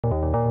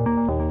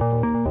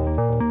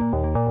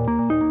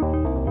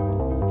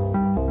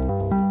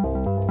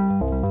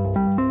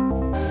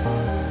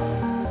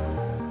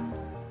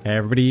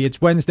everybody, it's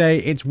Wednesday,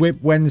 it's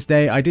WIP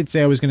Wednesday. I did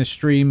say I was going to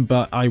stream,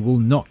 but I will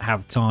not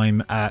have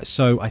time.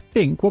 So I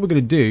think what we're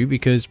going to do,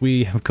 because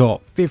we have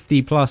got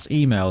 50 plus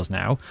emails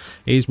now,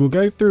 is we'll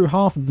go through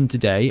half of them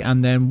today,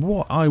 and then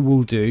what I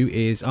will do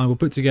is I will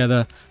put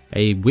together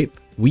a WIP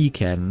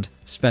weekend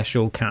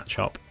special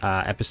catch-up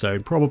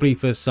episode, probably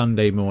for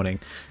Sunday morning,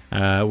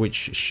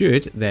 which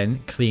should then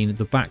clean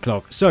the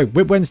backlog. So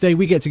WIP Wednesday,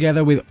 we get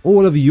together with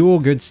all of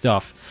your good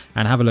stuff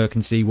and have a look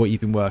and see what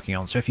you've been working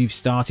on. So if you've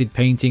started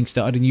painting,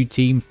 started a new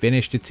team,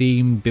 finished a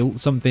team,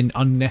 built something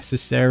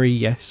unnecessary,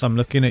 yes, I'm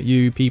looking at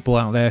you people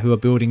out there who are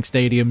building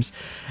stadiums,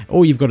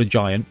 or you've got a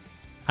giant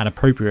and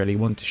appropriately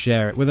want to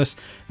share it with us,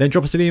 then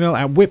drop us an email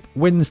at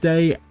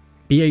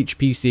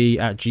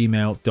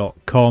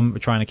whipwednesday@gmail.com. We're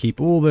trying to keep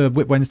all the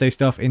WIP Wednesday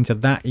stuff into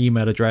that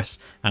email address,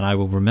 and I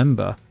will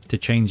remember to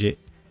change it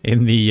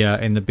in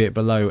the bit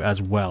below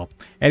as well.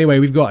 Anyway,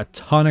 we've got a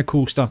ton of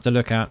cool stuff to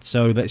look at,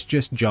 so let's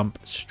just jump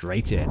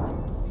straight in.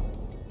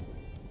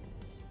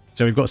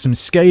 So we've got some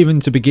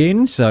Skaven to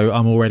begin, so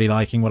I'm already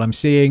liking what I'm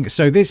seeing.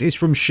 So this is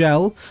from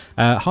Shell.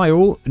 Hi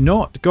all,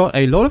 not got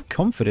a lot of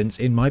confidence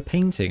in my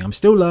painting. I'm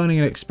still learning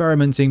and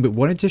experimenting, but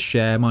wanted to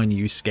share my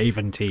new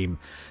Skaven team.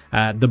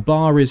 The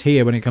bar is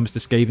here when it comes to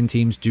Skaven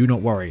teams, do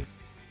not worry.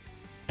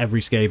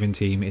 Every Skaven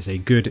team is a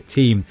good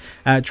team.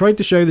 Tried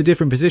to show the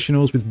different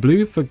positionals with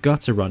blue for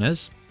gutter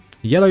runners,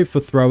 yellow for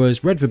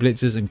throwers, red for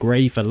blitzers, and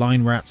grey for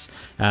line rats.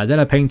 Then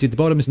I painted the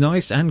bottoms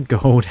nice and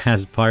gold,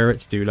 as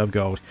pirates do love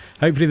gold.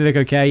 Hopefully they look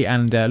okay,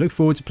 and look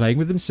forward to playing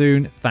with them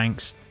soon.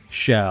 Thanks,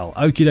 Shell.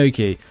 Okie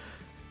dokie.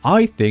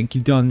 I think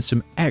you've done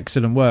some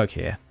excellent work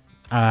here.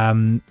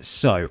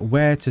 So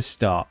where to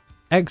start?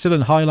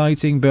 Excellent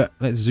highlighting, but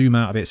let's zoom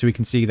out a bit so we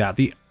can see that.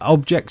 The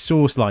object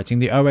source lighting,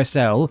 the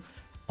OSL,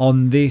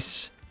 on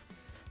this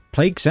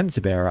Plague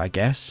Sensor Bearer, I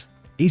guess,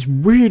 is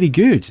really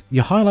good.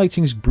 Your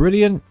highlighting is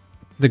brilliant,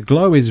 the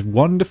glow is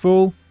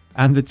wonderful,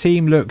 and the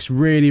team looks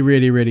really,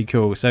 really, really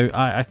cool. So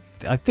I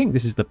think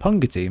this is the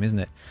Punga team, isn't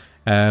it?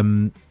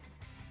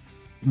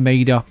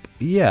 Made up,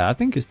 yeah, I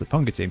think it's the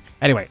Punga team.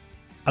 Anyway,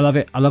 I love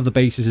it. I love the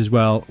bases as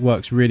well.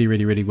 Works really,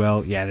 really, really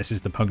well. Yeah, this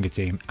is the Punga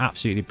team.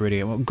 Absolutely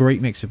brilliant. What a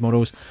great mix of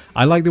models.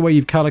 I like the way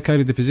you've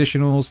color-coded the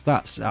positionals.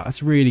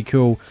 That's really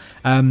cool.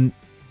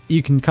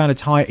 You can kind of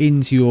tie it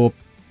into your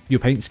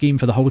paint scheme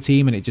for the whole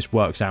team, and it just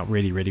works out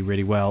really, really,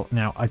 really well.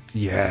 Now,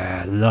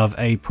 yeah, love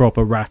a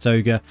proper Rat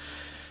Ogre.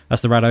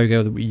 That's the Rat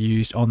Ogre that we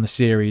used on the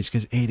series,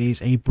 because it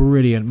is a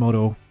brilliant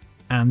model.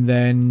 And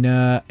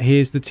then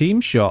here's the team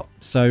shot.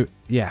 So,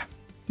 yeah,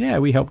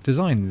 we helped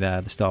design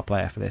the star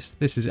player for this.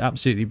 This is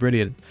absolutely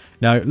brilliant.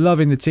 Now,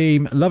 loving the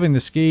team, loving the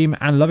scheme,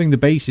 and loving the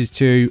bases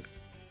too.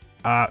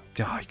 I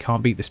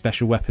can't beat the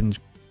special weapons.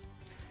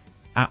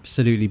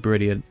 Absolutely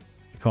brilliant.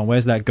 Come on,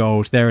 where's that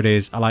gold? There it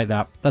is. I like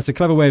that. That's a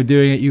clever way of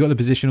doing it. You got the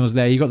positionals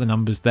there, you got the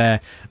numbers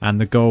there, and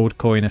the gold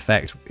coin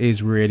effect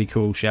is really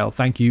cool, Shell.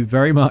 Thank you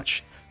very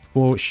much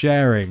for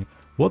sharing.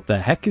 What the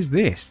heck is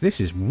this? This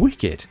is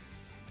wicked.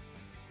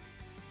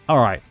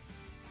 Alright.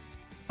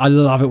 I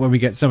love it when we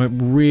get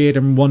something weird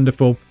and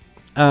wonderful.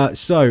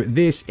 So,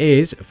 this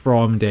is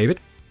from David.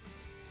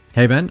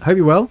 Hey man, hope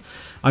you're well.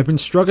 I've been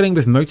struggling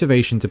with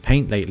motivation to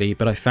paint lately,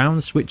 but I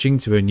found switching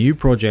to a new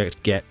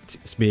project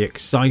gets me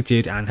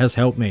excited and has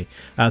helped me.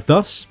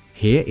 Thus,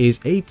 here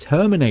is a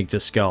Terminator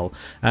skull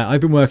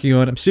I've been working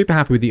on. I'm super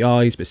happy with the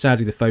eyes, but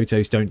sadly the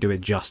photos don't do it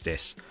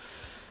justice.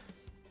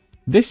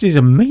 This is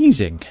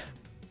amazing.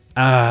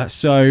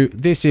 So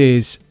this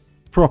is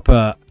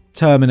proper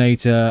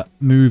Terminator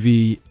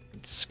movie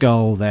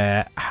skull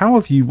there. How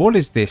have you, what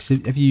is this?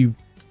 Have you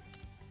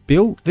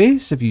built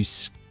this? Have you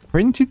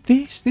printed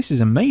this? This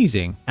is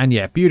amazing. And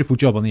yeah, beautiful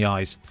job on the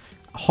eyes.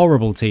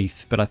 Horrible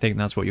teeth, but I think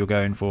that's what you're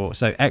going for.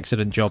 So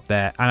excellent job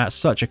there, and that's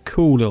such a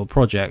cool little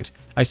project.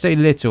 I say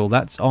little,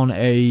 that's on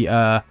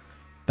an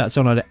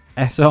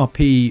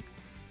SRP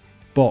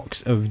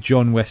box of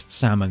John West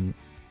salmon.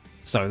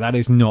 So that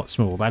is not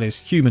small. That is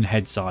human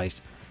head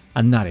sized,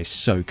 and that is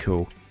so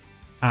cool.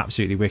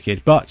 Absolutely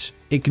wicked. But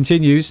it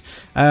continues.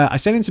 I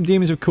sent in some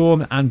Demons of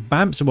Khorne and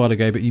Bamps a while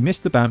ago, but you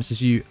missed the Bamps as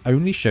you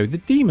only showed the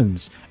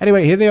Demons.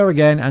 Anyway, here they are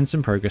again, and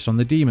some progress on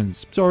the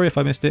Demons. Sorry if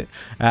I missed it.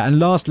 And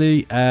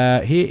lastly,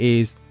 here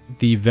is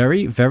the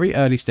very, very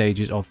early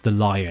stages of the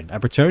Lion, a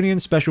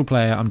Bretonian special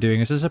player I'm doing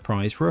as a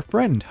surprise for a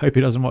friend. Hope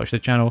he doesn't watch the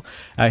channel.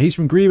 He's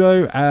from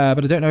Grebo,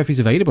 but I don't know if he's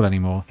available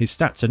anymore. His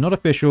stats are not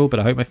official, but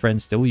I hope my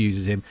friend still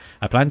uses him.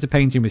 I plan to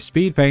paint him with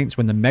speed paints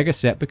when the mega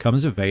set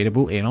becomes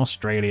available in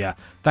Australia.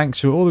 Thanks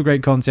for all the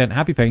great content.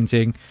 Happy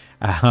painting,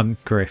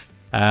 Griff.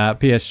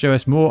 P.S. Show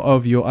us more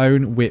of your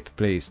own WIP,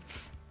 please.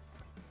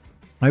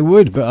 I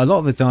would, but a lot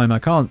of the time I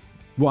can't.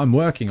 What I'm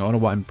working on, or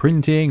what I'm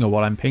printing, or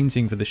what I'm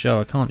painting for the show,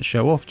 I can't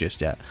show off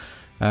just yet.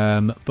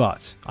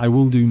 But I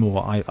will do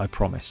more, I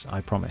promise.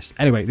 I promise.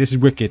 Anyway, this is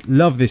wicked.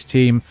 Love this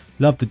team.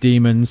 Love the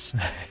demons.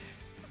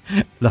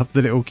 Love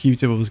the little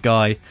Cutables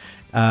guy.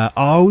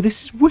 Oh,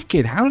 this is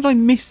wicked. How did I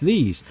miss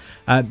these?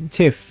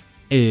 Tiff,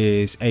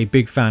 is a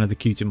big fan of the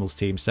Cutimals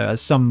team, so at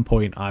some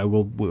point I'm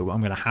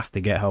going to have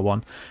to get her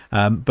one.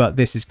 But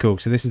this is cool.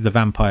 So this is the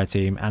vampire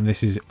team, and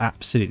this is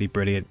absolutely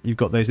brilliant. You've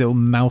got those little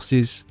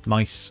mice.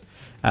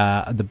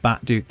 The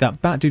bat dude.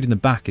 That bat dude in the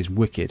back is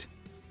wicked.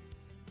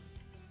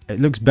 It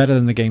looks better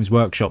than the Games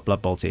Workshop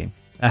Blood Bowl team.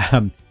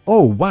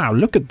 Oh wow,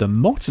 look at the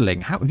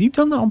mottling. How have you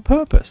done that on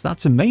purpose?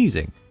 That's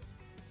amazing.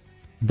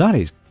 That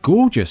is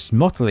gorgeous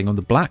mottling on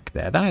the black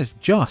there. That is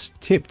just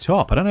tip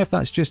top. I don't know if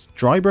that's just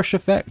dry brush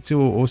effect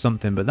or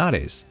something, but that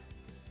is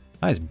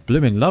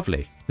blooming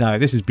lovely. No,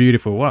 this is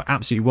beautiful. What an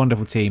absolutely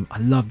wonderful team. I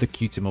love the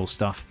Cutimals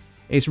stuff.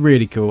 It's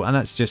really cool, and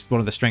that's just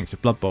one of the strengths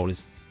of Blood Bowl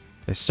is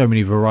there's so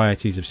many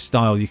varieties of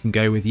style you can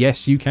go with.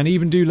 Yes, you can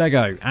even do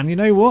Lego. And you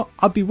know what?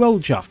 I'd be well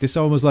chuffed if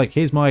someone was like,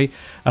 here's my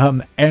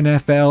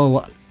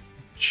NFL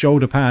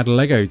shoulder pad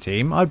Lego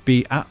team. I'd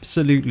be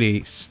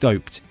absolutely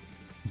stoked.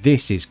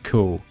 This is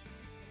cool.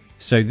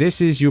 So this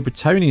is your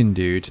Bretonian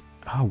dude.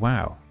 Oh,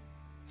 wow.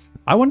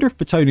 I wonder if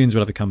Bretonians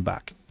will ever come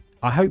back.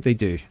 I hope they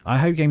do. I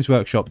hope Games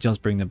Workshop does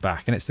bring them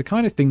back. And it's the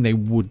kind of thing they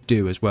would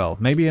do as well.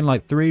 Maybe in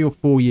like 3 or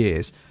 4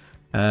 years,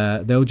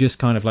 they'll just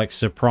kind of like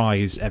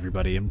surprise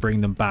everybody and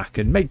bring them back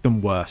and make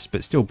them worse,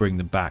 but still bring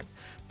them back.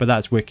 But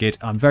that's wicked.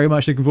 I'm very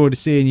much looking forward to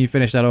seeing you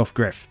finish that off,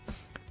 Griff.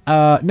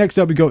 Next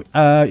up, we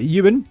got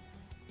Ewan.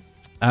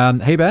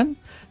 Hey, Ben.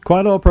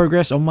 Quite a lot of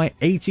progress on my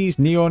 80s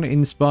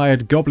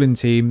neon-inspired Goblin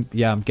team.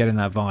 Yeah, I'm getting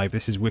that vibe.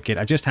 This is wicked.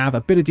 I just have a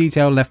bit of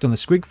detail left on the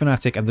Squig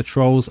Fanatic and the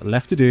Trolls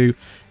left to do.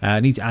 I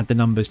need to add the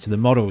numbers to the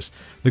models.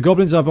 The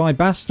Goblins are by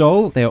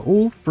Bastol. They are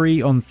all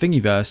free on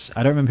Thingiverse.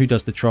 I don't remember who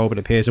does the Troll, but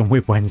it appears on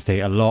WIP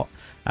Wednesday a lot.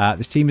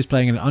 This team is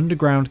playing in an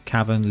underground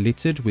cavern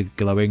littered with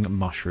glowing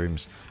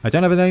mushrooms. I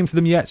don't have a name for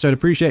them yet, so I'd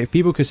appreciate if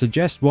people could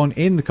suggest one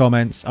in the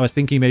comments. I was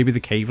thinking maybe the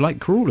Cave-like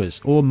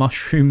Crawlers or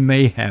Mushroom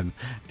Mayhem.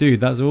 Dude,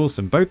 that's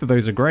awesome. Both of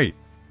those are great.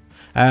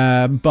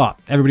 But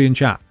everybody in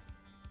chat,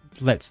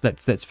 let's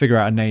figure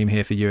out a name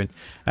here for Ewan.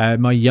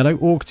 My yellow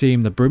orc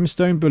team, the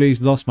Brimstone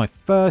Bullies, lost my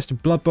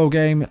first Blood Bowl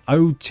game.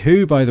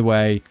 0-2, by the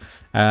way.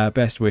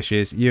 Best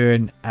wishes,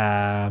 Ewan.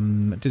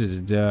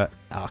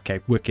 Okay,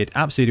 wicked,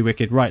 absolutely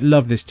wicked. Right,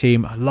 love this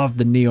team. I love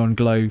the neon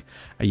glow.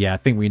 Yeah, I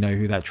think we know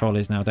who that troll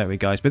is now, don't we,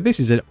 guys? But this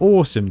is an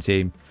awesome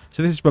team.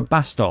 So this is for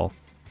Bastol.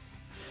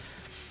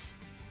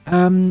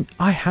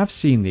 I have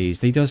seen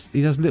these. He does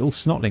little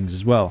snotlings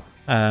as well.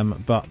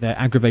 But they're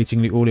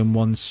aggravatingly all in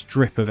one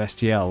strip of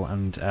STL,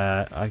 and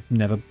I've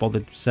never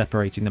bothered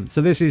separating them.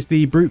 So this is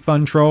the Brute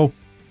Fun Troll.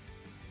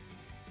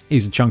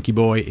 He's a chunky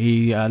boy.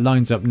 He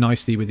lines up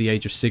nicely with the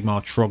Age of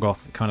Sigmar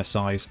Troggoth kind of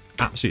size.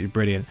 Absolutely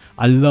brilliant.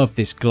 I love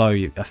this glow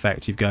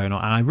effect you've going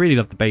on, and I really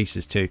love the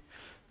bases too.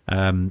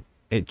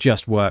 It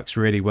just works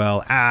really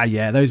well. Ah,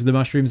 yeah, those are the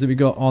mushrooms that we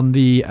got on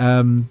the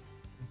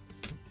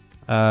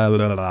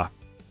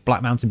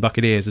Black Mountain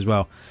Buccaneers as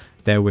well.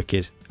 They're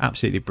wicked.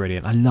 Absolutely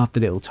brilliant. I love the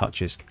little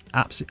touches.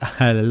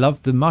 I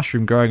love the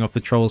mushroom growing off the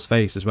troll's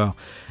face as well.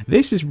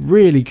 This is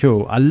really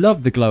cool. I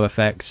love the glow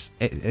effects.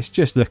 It's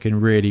just looking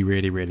really,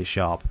 really, really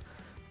sharp.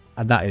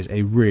 And that is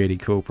a really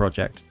cool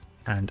project.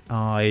 And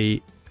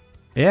I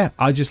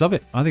just love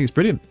it. I think it's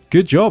brilliant.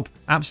 Good job.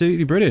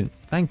 Absolutely brilliant.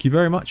 Thank you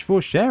very much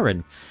for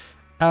sharing.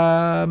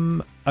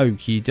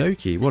 Okie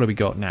dokie. What have we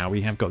got now?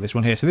 We have got this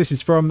one here. So this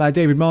is from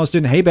David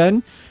Marsden. Hey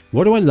Ben,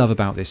 what do I love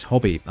about this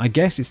hobby? I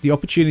guess it's the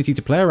opportunity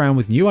to play around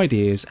with new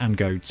ideas and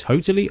go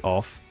totally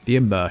off the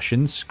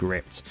immersion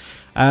script.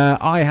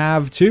 I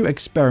have 2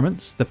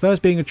 experiments. The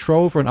first being a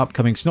troll for an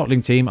upcoming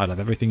Snotling team. I love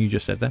everything you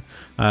just said there.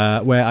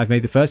 Where I've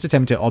made the first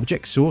attempt at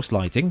object source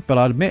lighting, but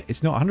I'll admit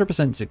it's not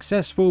 100%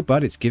 successful,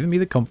 but it's given me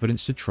the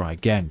confidence to try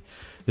again.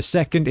 The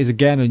second is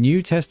again a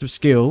new test of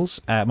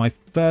skills. My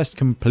first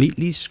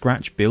completely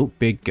scratch-built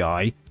big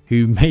guy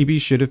who maybe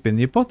should have been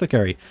the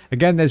apothecary.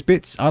 Again, there's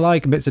bits I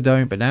like and bits I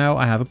don't, but now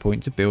I have a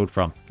point to build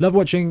from. Love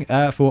watching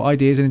for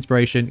ideas and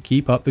inspiration.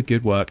 Keep up the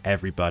good work,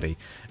 everybody.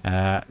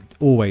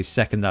 Always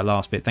second that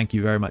last bit. Thank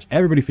you very much,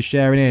 everybody, for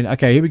sharing in.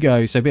 Okay, here we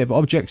go. So a bit of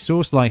object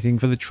source lighting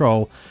for the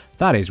troll.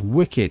 That is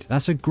wicked.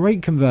 That's a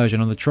great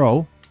conversion on the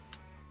troll.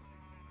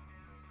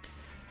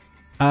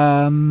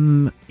 Have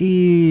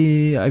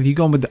you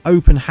gone with the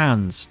open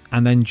hands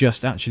and then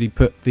just actually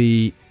put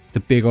the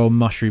big old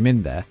mushroom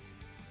in there?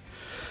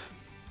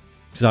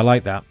 Because I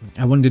like that.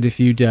 I wondered if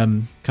you'd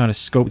kind of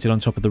sculpted on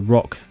top of the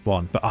rock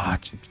one, but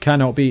it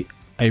cannot be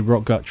a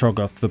rock gut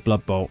Troggoth for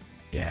Blood Bowl.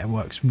 Yeah, it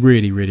works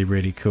really, really,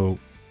 really cool.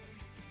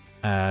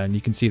 And you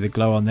can see the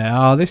glow on there.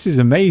 Oh, this is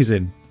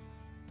amazing.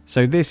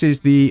 So this is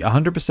the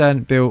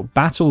 100% built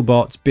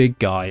BattleBot big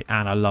guy,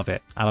 and I love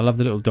it. And I love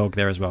the little dog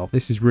there as well.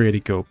 This is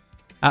really cool.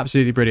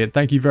 Absolutely brilliant.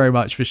 Thank you very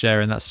much for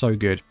sharing. That's so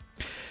good.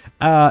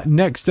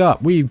 Next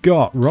up, we've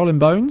got Rolling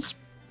Bones.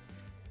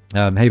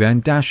 Hey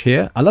Ben, Dash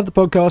here. I love the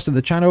podcast and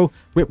the channel.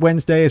 WIP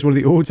Wednesday is one of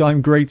the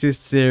all-time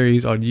greatest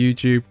series on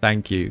YouTube.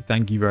 Thank you.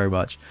 Thank you very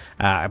much.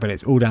 But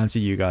it's all down to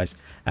you guys.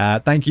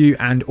 Thank you,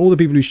 and all the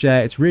people who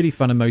share. It's really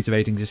fun and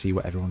motivating to see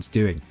what everyone's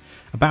doing.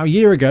 About a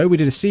year ago, we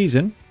did a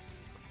season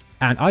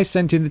And I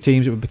sent in the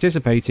teams that were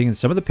participating, and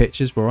some of the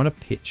pictures were on a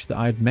pitch that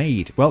I had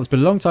made. Well, it's been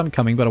a long time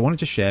coming, but I wanted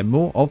to share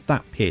more of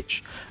that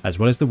pitch, as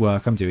well as the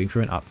work I'm doing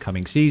for an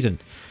upcoming season.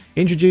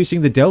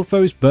 Introducing the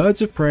Delphos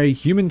Birds of Prey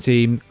human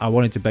team. I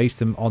wanted to base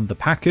them on the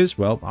Packers.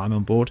 Well, I'm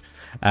on board.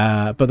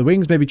 But the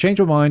Wings made me change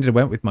my mind, and I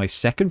went with my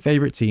second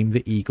favourite team,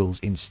 the Eagles,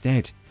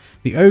 instead.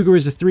 The Ogre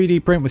is a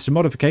 3D print with some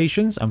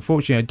modifications.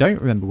 Unfortunately, I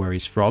don't remember where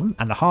he's from.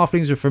 And the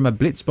Halflings are from a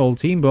Blitz Bowl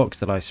team box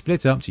that I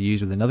split up to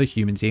use with another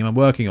human team I'm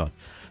working on.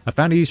 I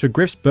found a use for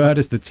Griff's bird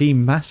as the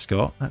team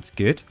mascot. That's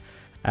good.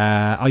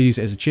 I use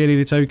it as a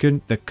cheerleader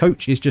token. The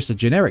coach is just a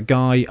generic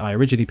guy I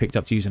originally picked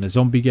up to use in a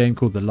zombie game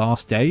called The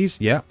Last Days.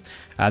 Yeah.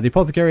 The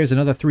apothecary is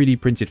another 3D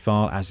printed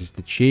file, as is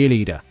the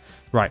cheerleader.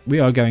 Right, we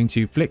are going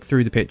to flick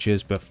through the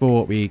pictures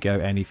before we go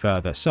any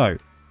further. So,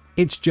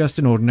 it's just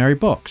an ordinary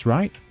box,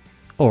 right?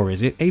 Or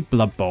is it a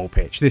Blood Bowl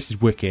pitch? This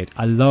is wicked.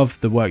 I love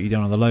the work you've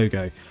done on the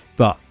logo,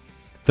 but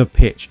the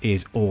pitch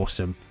is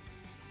awesome.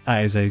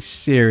 That is a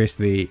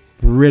seriously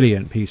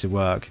brilliant piece of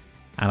work,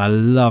 and I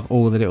love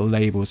all the little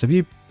labels. Have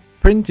you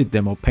printed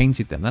them or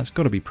painted them? That's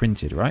got to be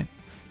printed, right?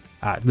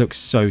 It looks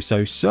so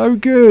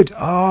good.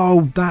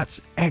 Oh,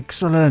 that's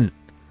excellent.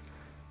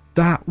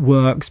 That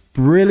works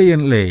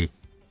brilliantly.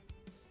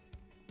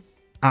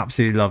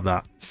 Absolutely love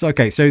that. So,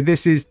 okay, so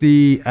this is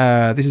the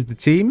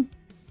team.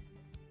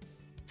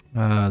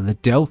 The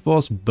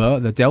Delphos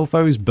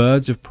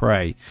Birds of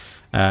Prey.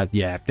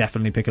 Yeah,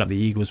 definitely picking up the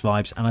Eagles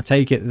vibes, and I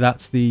take it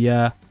that's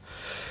the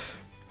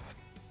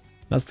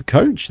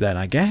coach then,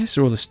 I guess,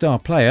 or the star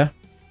player.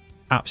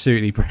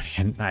 Absolutely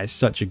brilliant. That is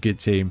such a good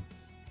team,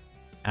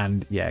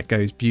 and yeah, it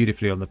goes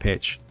beautifully on the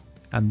pitch.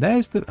 And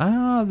there's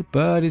the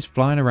bird is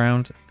flying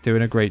around,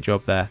 doing a great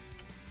job there.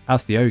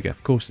 That's the ogre,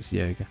 of course, it's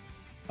the ogre.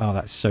 Oh,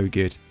 that's so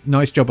good.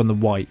 Nice job on the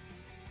white,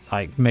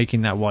 like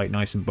making that white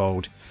nice and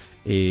bold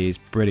is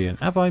brilliant.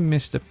 Have I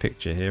missed a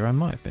picture here? I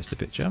might have missed a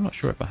picture. I'm not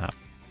sure if I have.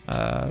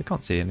 I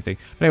can't see anything.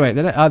 But anyway,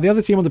 the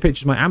other team on the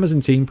pitch is my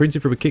Amazon team,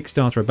 printed from a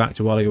Kickstarter I backed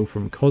a while ago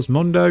from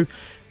Cosmondo.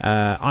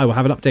 I will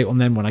have an update on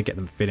them when I get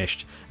them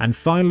finished. And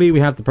finally, we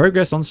have the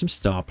progress on some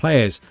star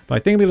players. But I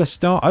think I'm going to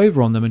start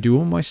over on them and do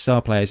all my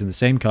star players in the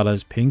same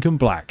colours, pink and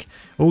black.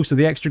 Also,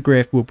 the extra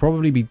griff will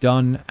probably be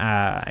done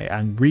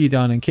and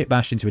redone and kit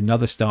bashed into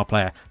another star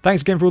player.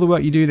 Thanks again for all the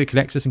work you do that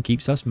connects us and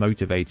keeps us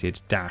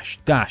motivated. Dash.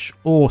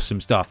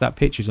 Awesome stuff. That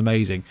pitch is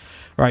amazing.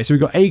 All right, so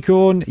we've got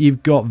Acorn,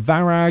 you've got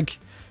Varag,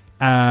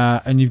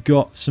 and you've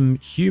got some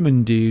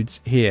human dudes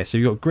here. So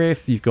you've got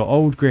Griff, you've got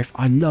Old Griff.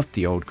 I loved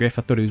the Old Griff.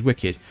 I thought it was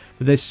wicked.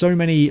 But there's so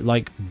many,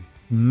 like,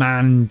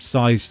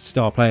 man-sized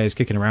star players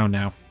kicking around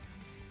now.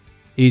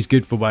 He's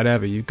good for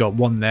whatever. You've got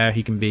one there.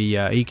 He can be.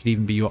 He could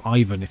even be your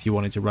Ivan if you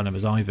wanted to run him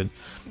as Ivan.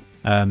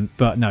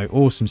 But no,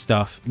 awesome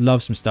stuff.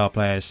 Love some star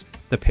players.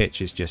 The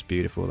pitch is just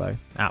beautiful, though.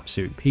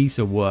 Absolute piece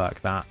of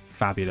work, that.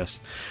 Fabulous.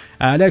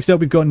 Next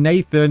up, we've got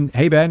Nathan.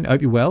 Hey Ben,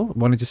 hope you're well.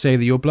 Wanted to say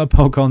that your Blood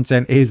Bowl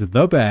content is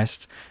the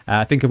best.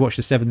 I think I've watched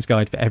the Sevens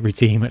guide for every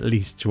team at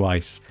least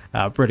twice.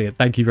 Brilliant.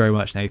 Thank you very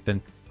much,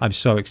 Nathan. I'm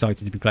so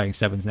excited to be playing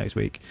Sevens next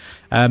week.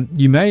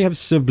 You may have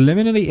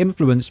subliminally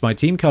influenced my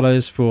team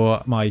colours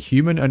for my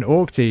human and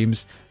orc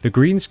teams, the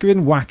green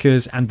screen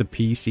whackers and the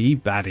PC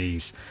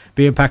baddies,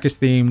 being Packers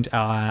themed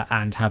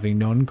and having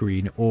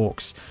non-green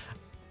orcs.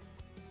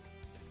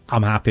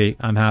 I'm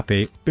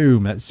happy.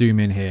 Boom, let's zoom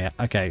in here.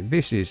 Okay,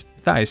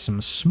 that is some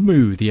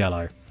smooth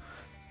yellow.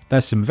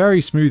 There's some very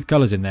smooth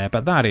colours in there,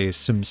 but that is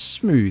some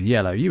smooth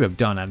yellow. You have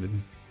done a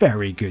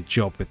very good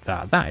job with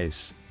that. That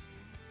is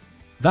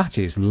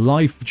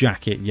life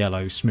jacket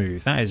yellow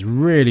smooth. That is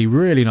really,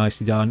 really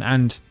nicely done,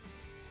 and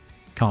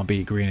can't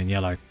beat green and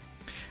yellow.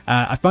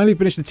 I finally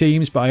finished the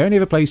teams, but I only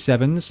ever play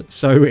sevens,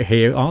 so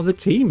here are the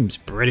teams.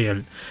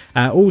 Brilliant.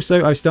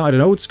 Also, I started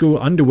an old school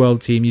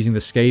Underworld team using the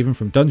Skaven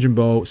from Dungeon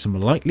Bowl, some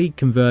lightly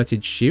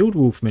converted Shield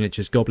Wolf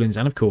miniatures, goblins,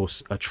 and of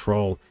course, a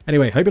troll.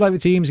 Anyway, hope you like the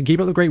teams and keep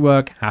up the great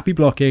work. Happy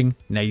blocking,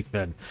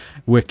 Nathan.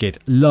 Wicked.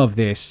 Love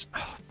this.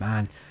 Oh,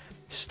 man.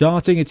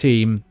 Starting a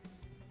team,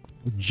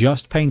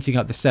 just painting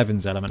up the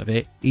sevens element of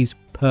it is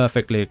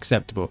perfectly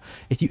acceptable.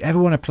 If you ever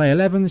want to play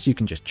 11s, you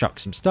can just chuck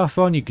some stuff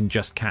on, you can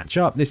just catch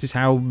up. This is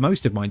how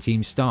most of my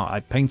teams start. I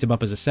paint them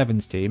up as a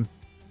sevens team,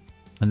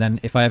 and then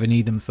if I ever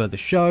need them for the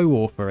show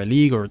or for a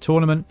league or a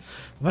tournament,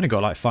 I've only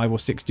got like 5 or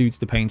 6 dudes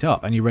to paint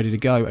up and you're ready to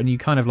go, and you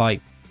kind of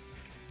like,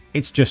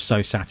 it's just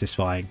so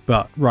satisfying.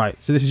 But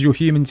right, so this is your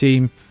human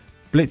team.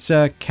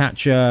 Blitzer,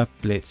 catcher,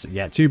 blitz.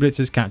 Yeah, 2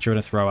 blitzers, catcher and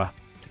a thrower.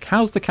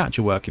 How's the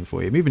catcher working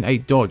for you? Moving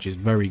 8 dodge is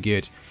very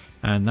good,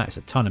 and that's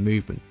a ton of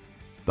movement.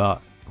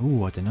 But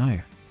oh, I don't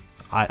know.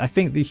 I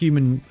think the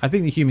human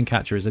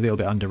catcher is a little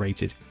bit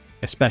underrated,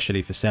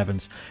 especially for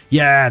sevens.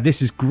 Yeah,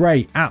 this is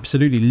great.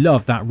 Absolutely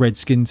love that red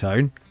skin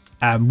tone,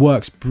 and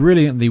works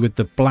brilliantly with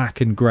the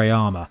black and grey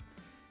armor.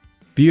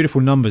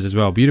 Beautiful numbers as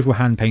well. Beautiful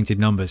hand painted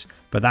numbers.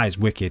 But that is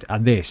wicked.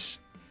 And this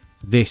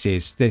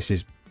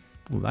is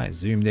well, that is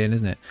zoomed in,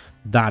 isn't it?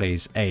 That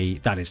is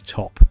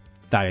top.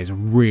 That is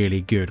really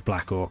good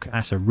Black Orc.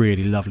 That's a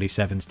really lovely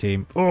sevens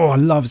team. Oh, I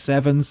love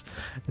sevens.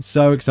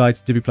 So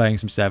excited to be playing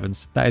some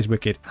sevens. That is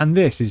wicked. And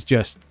this is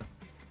just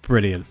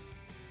brilliant.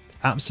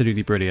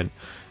 Absolutely brilliant.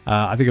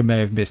 I think I may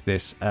have missed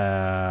this.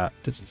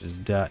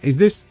 Is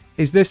this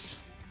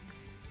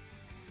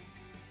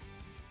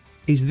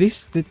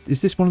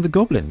one of the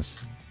goblins?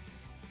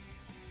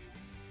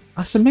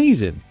 That's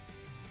amazing.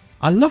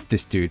 I love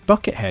this dude.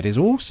 Buckethead is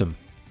awesome.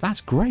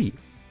 That's great.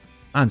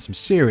 And some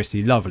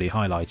seriously lovely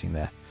highlighting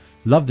there.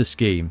 Love the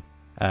scheme.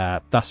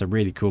 That's a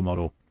really cool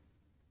model.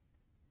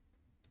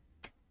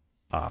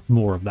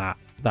 More of that.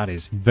 That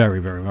is very,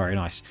 very, very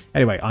nice.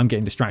 Anyway, I'm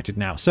getting distracted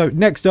now. So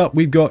next up,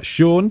 we've got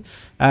Sean.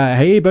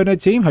 Hey, Bonehead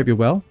team. Hope you're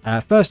well.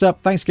 First up,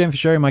 thanks again for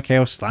sharing my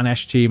Chaos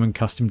Slanesh team and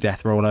custom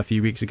Death Roller a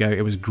few weeks ago.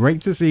 It was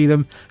great to see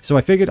them, so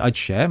I figured I'd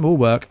share more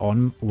work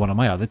on one of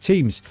my other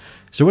teams.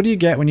 So what do you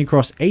get when you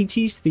cross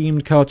 80s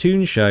themed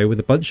cartoon show with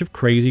a bunch of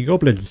crazy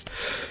goblins?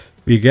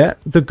 We get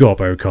the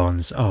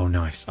Gobocons. Oh,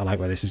 nice. I like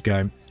where this is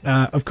going.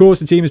 Of course,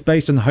 the team is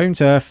based on the home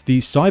turf, the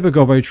Cyber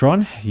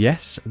Gobotron.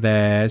 Yes,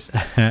 there's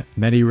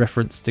many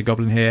reference to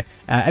Goblin here.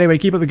 Anyway,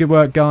 keep up the good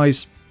work,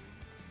 guys.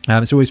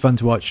 It's always fun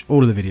to watch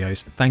all of the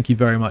videos. Thank you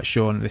very much,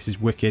 Sean. This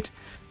is wicked.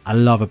 I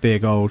love a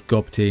big old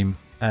Gob team.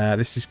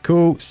 This is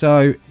cool.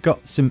 So,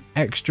 got some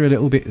extra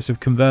little bits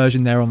of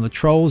conversion there on the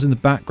trolls in the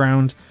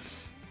background.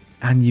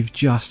 And you've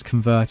just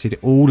converted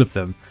all of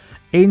them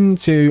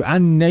into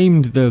and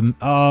named them.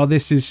 Oh,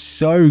 this is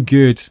so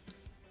good.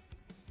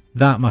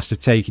 That must have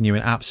taken you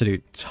an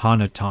absolute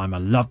ton of time. I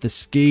love the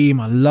scheme.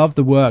 I love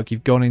the work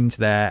you've gone into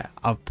there.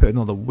 I've put in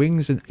all the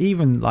wings, and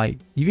even like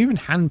you've even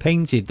hand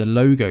painted the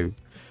logo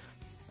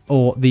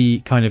or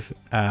the kind of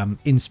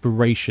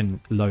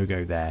inspiration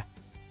logo there.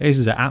 This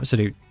is an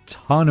absolute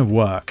ton of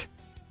work.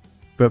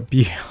 But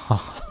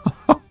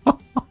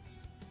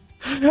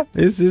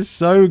this is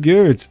so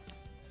good.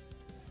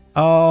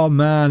 Oh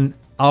man,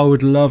 I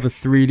would love a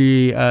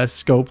 3D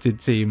sculpted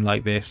team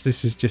like this.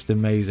 This is just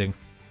amazing.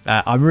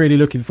 I'm really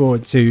looking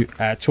forward to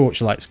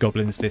Torchlight's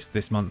goblins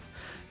this month,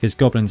 because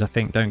goblins, I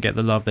think, don't get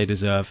the love they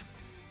deserve.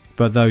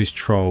 But those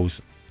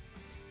trolls,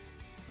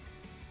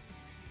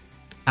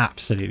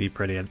 absolutely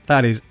brilliant.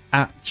 That is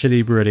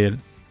actually brilliant.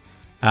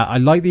 I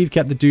like that you've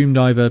kept the Doom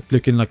Diver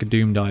looking like a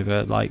Doom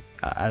Diver. Like,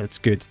 it's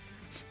good.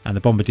 And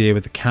the Bombardier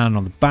with the cannon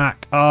on the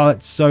back. Oh,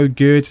 it's so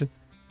good.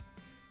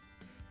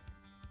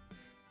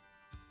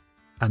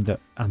 And the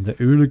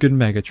Hooligan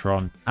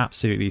Megatron,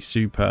 absolutely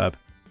superb.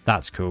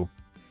 That's cool.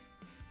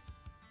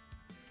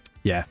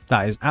 Yeah,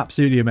 that is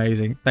absolutely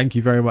amazing. Thank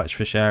you very much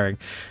for sharing.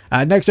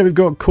 Next up, we've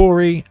got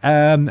Corey.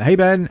 Hey,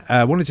 Ben.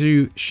 Wanted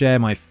to share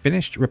my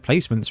finished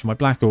replacements for my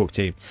Black Orc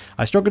team.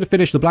 I struggled to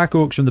finish the Black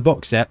Orcs from the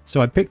box set,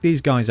 so I picked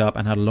these guys up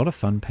and had a lot of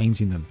fun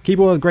painting them. Keep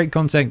all the great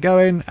content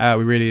going.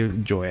 We really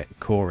enjoy it,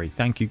 Corey.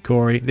 Thank you,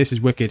 Corey. This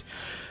is wicked.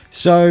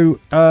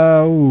 So,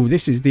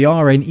 this is the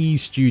RNE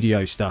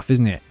Studio stuff,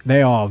 isn't it?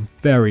 They are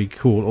very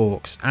cool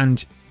orcs,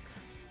 and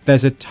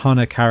there's a ton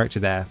of character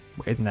there,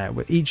 isn't there?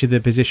 With each of the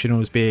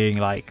positionals being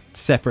like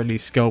separately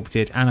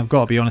sculpted, and I've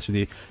got to be honest with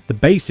you, the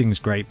basing's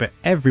great, but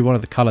every one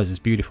of the colours is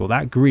beautiful.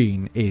 That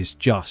green is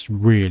just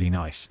really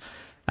nice.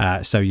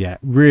 So yeah,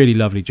 really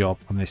lovely job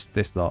on this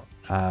lot.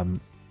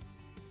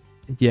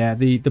 Yeah,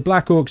 the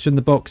Black Orcs from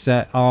the box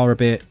set are a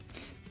bit.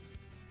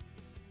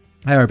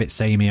 They're a bit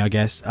samey, I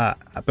guess,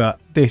 but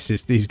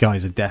these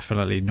guys are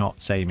definitely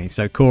not samey.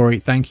 So Corey,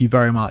 thank you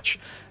very much.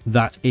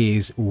 That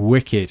is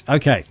wicked.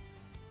 Okay,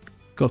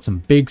 got some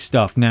big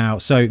stuff now.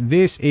 So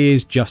this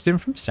is Justin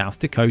from South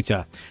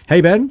Dakota.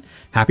 Hey Ben,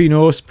 happy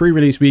Norse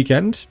pre-release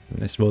weekend.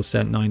 This was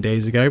sent 9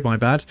 days ago, my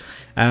bad.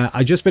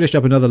 I just finished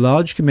up another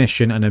large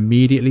commission and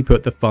immediately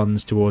put the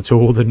funds towards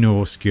all the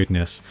Norse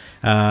goodness.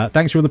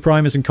 Thanks for all the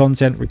primers and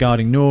content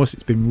regarding Norse.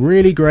 It's been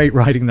really great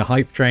riding the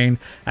hype train.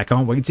 I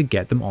can't wait to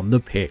get them on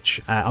the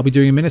pitch. I'll be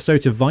doing a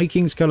Minnesota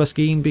Vikings colour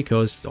scheme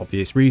because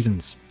obvious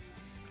reasons.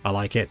 I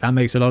like it. That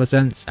makes a lot of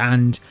sense.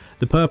 And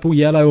the purple,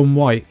 yellow and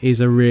white is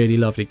a really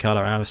lovely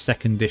colour. I have a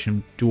second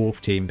edition dwarf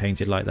team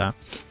painted like that,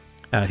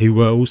 who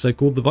were also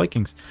called the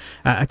Vikings.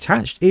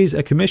 Attached is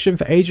a commission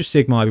for Age of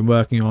Sigmar I've been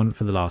working on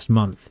for the last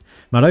month.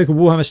 My local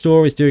Warhammer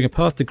store is doing a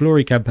Path to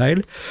Glory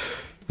campaign,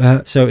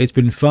 so it's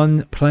been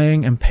fun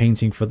playing and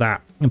painting for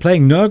that. And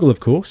playing Nurgle,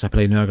 of course. I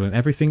play Nurgle in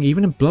everything,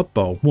 even in Blood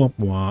Bowl. Wah,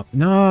 wah.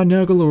 No,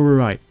 Nurgle are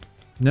alright.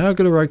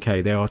 Nurgle are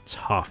okay. They are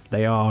tough.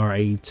 They are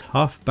a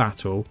tough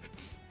battle.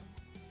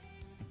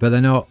 But they're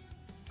not.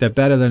 They're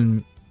better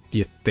than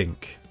you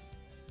think.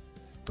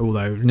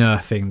 Although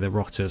nerfing the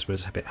Rotters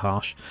was a bit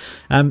harsh.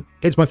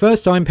 It's my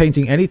first time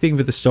painting anything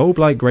with the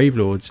Soulblight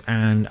Gravelords,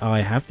 and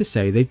I have to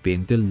say they've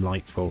been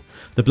delightful.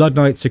 The Blood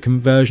Knights are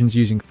conversions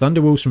using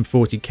Thunderwolves from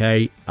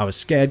 40k. I was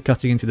scared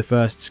cutting into the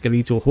first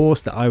skeletal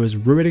horse that I was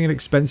ruining an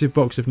expensive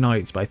box of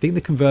knights, but I think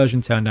the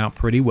conversion turned out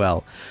pretty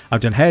well.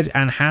 I've done head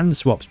and hand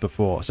swaps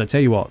before, so I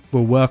tell you what,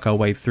 we'll work our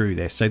way through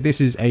this. So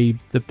this is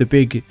the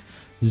big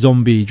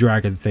zombie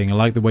dragon thing. I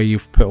like the way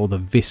you've put all the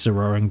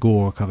viscera and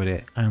gore covered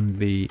it, and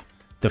the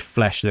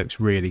flesh looks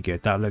really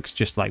good. That looks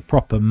just like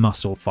proper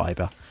muscle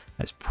fiber.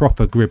 That's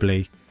proper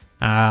gribbly.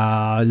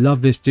 I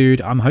love this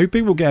dude. I'm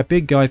hoping we'll get a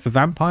big guy for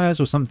vampires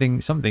or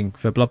something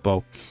for Blood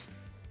Bowl,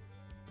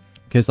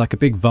 because like a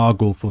big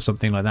Vargulf or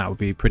something like that would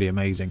be pretty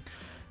amazing.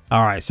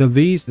 All right, so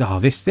these,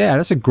 yeah,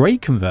 that's a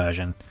great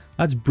conversion.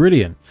 That's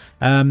brilliant.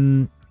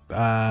 But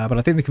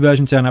I think the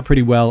conversion turned out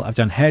pretty well. I've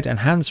done head and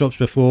hand swaps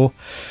before,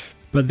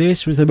 but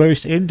this was the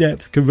most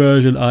in-depth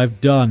conversion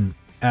I've done.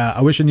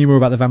 I wish I knew more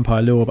about the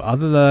vampire lore, but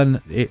other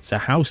than it's a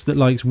house that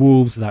likes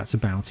wolves, that's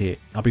about it.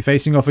 I'll be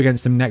facing off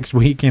against them next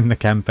week in the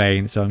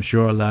campaign, so I'm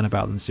sure I'll learn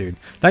about them soon.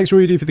 Thanks for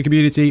all you do for the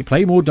community.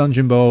 Play more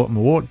Dungeon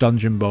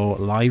Bowl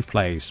live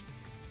plays.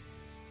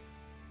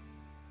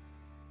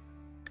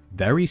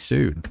 Very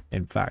soon,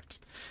 in fact.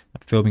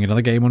 I'm filming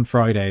another game on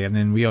Friday, and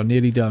then we are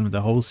nearly done with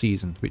the whole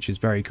season, which is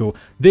very cool.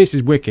 This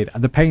is wicked.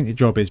 The painted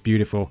job is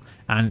beautiful,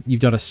 and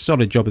you've done a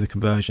solid job of the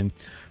conversion.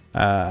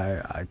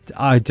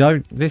 I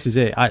don't, this is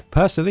it.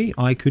 Personally,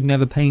 I could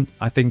never paint,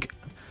 I think,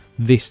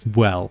 this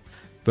well.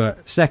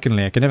 But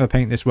secondly, I could never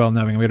paint this well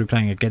knowing I'm going to be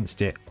playing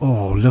against it.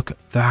 Oh, look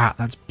at that.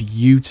 That's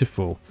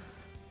beautiful.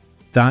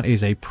 That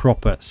is a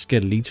proper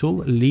skeletal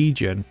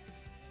legion.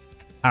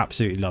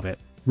 Absolutely love it.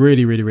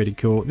 Really, really, really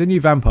cool. The new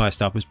vampire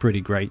stuff was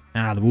pretty great.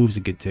 The wolves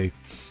are good too.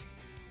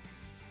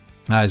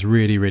 That is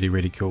really, really,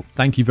 really cool.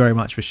 Thank you very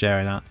much for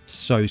sharing that.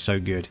 So, so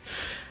good.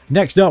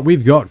 Next up,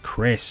 we've got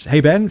Chris. Hey,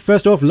 Ben.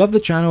 First off, love the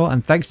channel,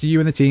 and thanks to you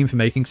and the team for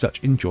making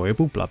such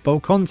enjoyable Blood Bowl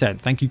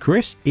content. Thank you,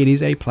 Chris. It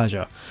is a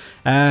pleasure.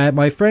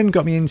 My friend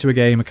got me into a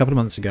game a couple of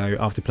months ago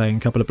after playing a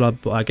couple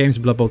of games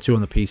of Blood Bowl 2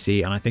 on the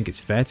PC, and I think it's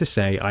fair to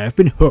say I have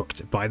been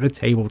hooked by the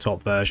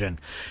tabletop version.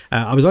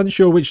 I was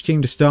unsure which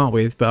team to start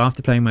with, but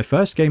after playing my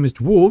first game as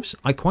Dwarves,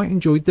 I quite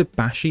enjoyed the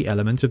bashy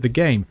element of the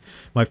game.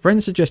 My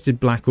friend suggested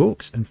Black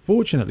Orcs, and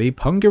fortunately,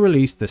 Punga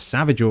released the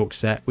Savage Orcs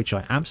set, which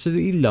I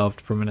absolutely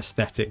loved from an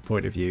aesthetic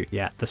point of view.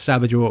 Yeah, the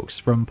Savage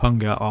Orcs from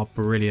Punga are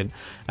brilliant.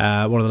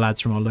 One of the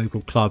lads from our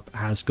local club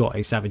has got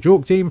a Savage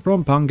Orc team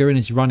from Punga and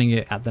is running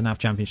it at the NAV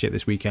Championship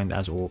this weekend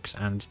as Orcs,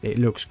 and it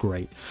looks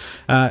great.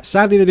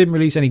 Sadly, they didn't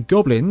release any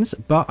Goblins,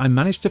 but I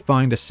managed to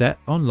find a set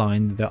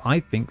online that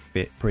I think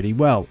fit pretty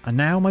well, and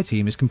now my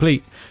team is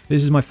complete.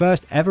 This is my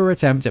first ever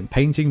attempt at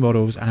painting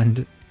models,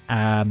 and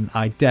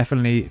I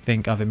definitely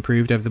think I've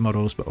improved over the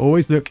models, but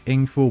always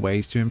looking for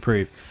ways to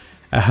improve.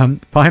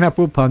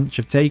 Pineapple Punch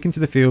have taken to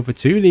the field for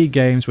 2 league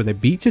games where they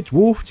beat a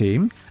dwarf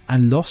team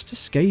and lost to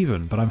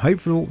Skaven, but I'm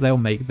hopeful they'll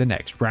make the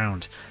next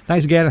round.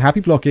 Thanks again, and happy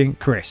blocking,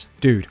 Chris.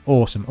 Dude,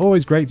 awesome.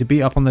 Always great to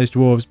beat up on those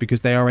dwarves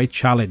because they are a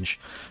challenge.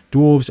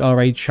 Dwarves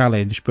are a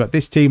challenge, but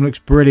this team looks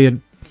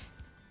brilliant.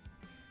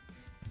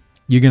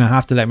 You're going to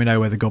have to let me know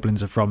where the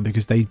goblins are from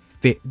because they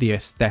fit the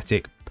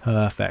aesthetic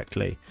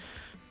perfectly.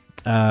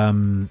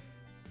 Punga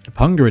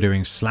are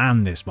doing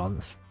Slan this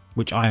month,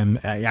 which I am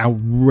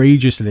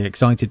outrageously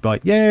excited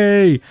by.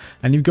 Yay!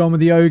 And you've gone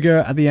with the Ogre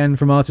at the end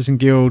from Artisan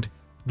Guild.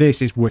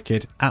 This is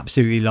wicked.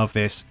 Absolutely love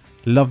this.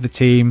 Love the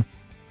team.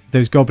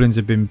 Those goblins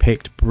have been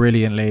picked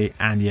brilliantly.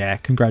 And yeah,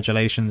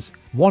 congratulations.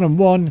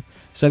 1-1.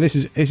 So this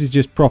is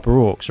just proper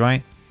orcs,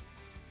 right?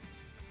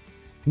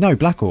 No,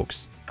 black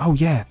orcs. Oh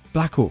yeah,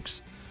 black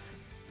orcs.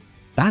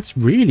 That's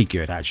really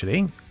good,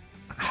 actually.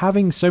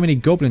 Having so many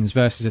goblins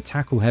versus a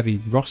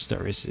tackle-heavy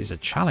roster is a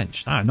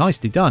challenge.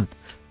 Nicely done.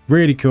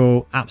 Really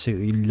cool.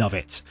 Absolutely love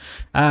it.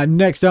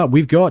 Next up,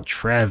 we've got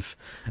Trev.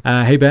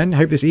 Hey, Ben.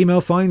 Hope this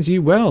email finds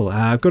you well.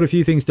 I've got a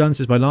few things done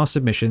since my last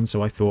submission,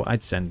 so I thought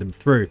I'd send them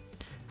through.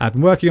 I've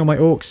been working on my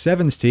Orc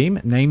 7s team,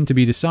 name to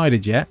be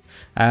decided yet.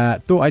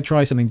 Thought I'd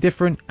try something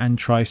different and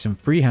try some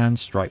freehand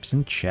stripes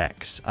and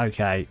checks.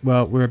 Okay,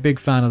 well, we're a big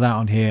fan of that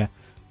on here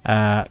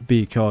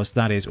because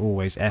that is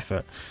always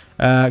effort.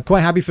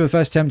 Quite happy for the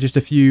first attempt, just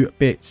a few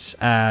bits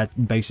and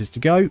bases to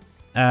go.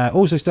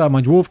 Also started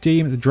my dwarf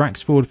team, the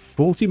Draxford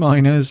 40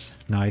 Miners.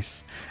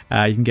 Nice.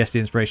 You can guess the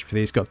inspiration for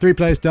these. Got 3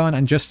 players done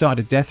and just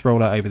started a Death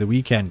Roller over the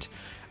weekend.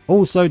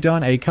 Also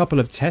done a couple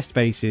of test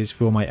bases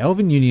for my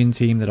Elven Union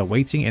team that are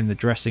waiting in the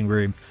dressing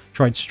room.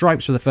 Tried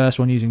stripes for the first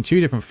one using 2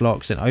 different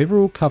flocks and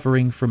overall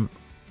covering from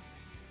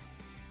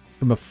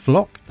a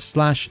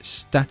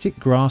flock/static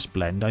grass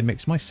blend. I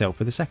mixed myself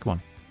with the second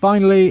one.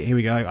 Finally, here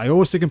we go. I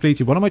also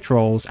completed one of my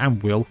trolls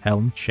and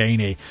Wilhelm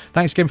Cheney.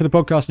 Thanks again for the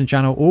podcast and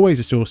channel. Always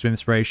a source of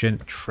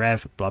inspiration.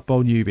 Trev, Blood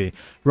Bowl newbie.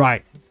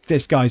 Right,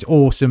 this guy's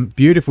awesome.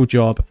 Beautiful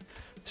job.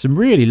 Some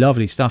really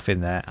lovely stuff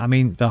in there. I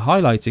mean, the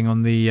highlighting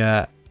on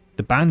the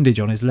bandage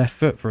on his left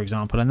foot, for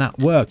example, and that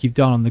work you've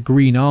done on the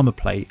green armor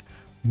plate.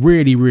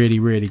 Really, really,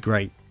 really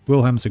great.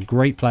 Wilhelm's a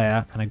great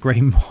player and a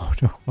great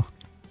model.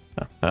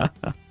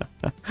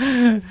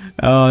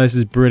 Oh, this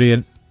is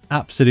brilliant.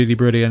 Absolutely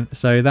brilliant.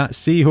 So that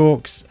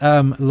Seahawks,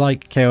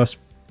 like Chaos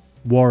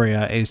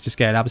Warrior, is just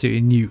getting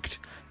absolutely nuked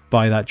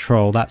by that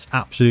troll. That's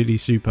absolutely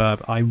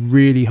superb. I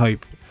really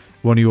hope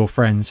one of your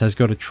friends has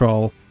got a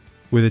troll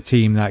with a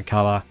team that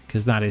colour,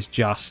 because that is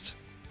just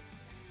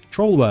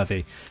troll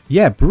worthy.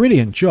 Yeah,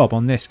 brilliant job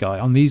on this guy,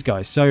 on these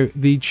guys. So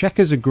the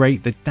checkers are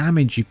great. The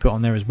damage you put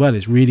on there as well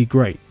is really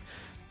great.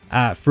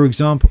 For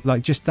example,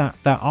 like just that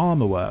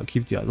armor work,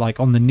 like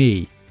on the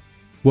knee,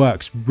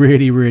 works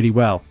really, really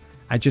well.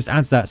 It just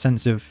adds that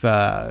sense of,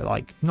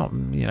 like, not,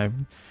 you know,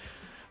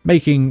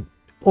 making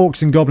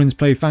orcs and goblins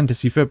play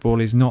fantasy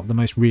football is not the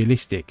most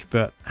realistic,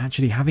 but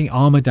actually having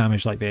armor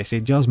damage like this,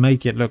 it does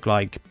make it look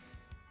like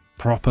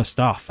proper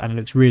stuff, and it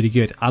looks really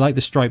good. I like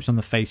the stripes on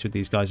the face with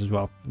these guys as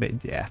well.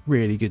 But yeah,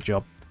 really good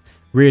job.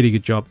 Really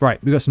good job.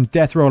 Right, we've got some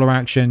Death Roller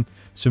action,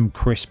 some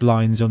crisp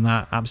lines on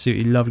that.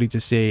 Absolutely lovely to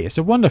see. It's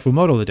a wonderful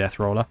model, the Death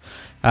Roller.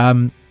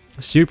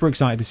 Super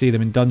excited to see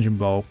them in Dungeon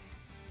Bowl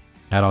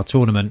at our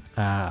tournament,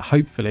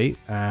 hopefully,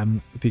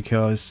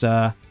 because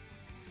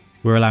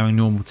we're allowing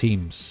normal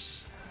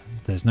teams.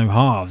 There's no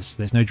halves,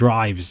 there's no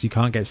drives. You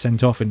can't get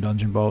sent off in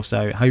Dungeon Bowl,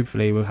 so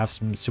hopefully we'll have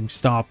some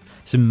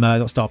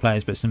not star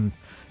players, but some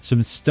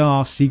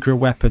star secret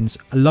weapons.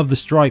 I love the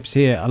stripes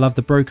here. I love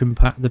the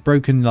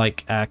broken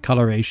like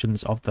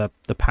colorations of the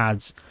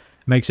pads.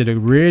 Makes it look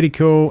really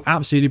cool,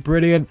 absolutely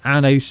brilliant,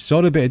 and a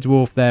solid bit of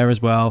dwarf there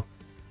as well.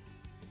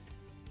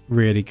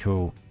 Really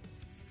cool.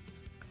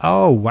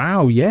 Oh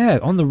wow, yeah,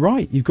 on the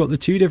right you've got the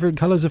two different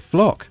colors of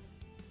flock.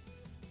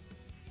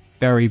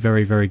 Very,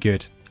 very, very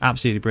good.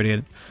 Absolutely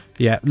brilliant.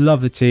 Yeah,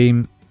 love the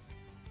team.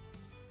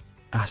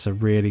 That's a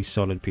really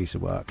solid piece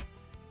of work.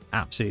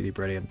 Absolutely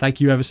brilliant.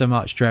 Thank you ever so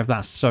much, Trev.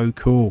 That's so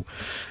cool.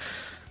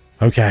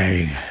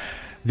 Okay,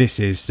 this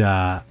is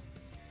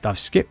I've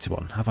skipped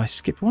one. Have I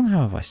skipped one?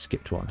 How have I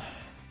skipped one?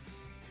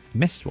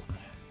 Missed one.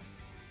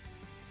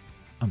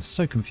 I'm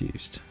so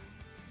confused.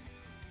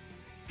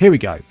 Here we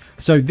go.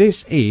 So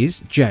this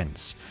is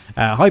Jens.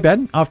 Hi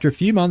Ben, after a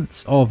few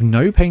months of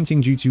no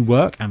painting due to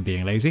work and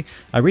being lazy,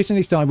 I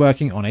recently started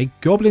working on a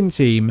goblin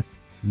team.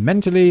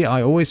 Mentally,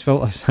 I always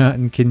felt a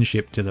certain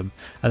kinship to them.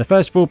 The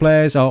first 4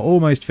 players are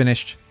almost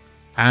finished,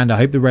 and I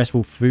hope the rest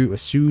will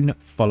soon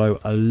follow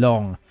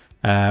along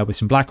with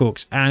some Black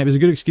Orcs. And it was a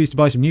good excuse to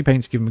buy some new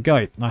paints to give them a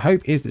go. My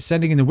hope is that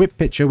sending in the WIP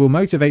picture will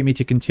motivate me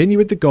to continue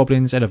with the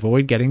goblins and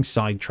avoid getting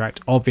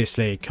sidetracked,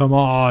 obviously. Come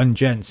on,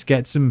 gents,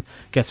 get some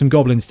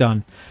goblins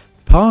done.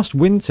 Past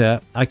winter,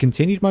 I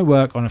continued my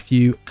work on a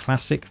few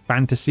classic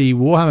fantasy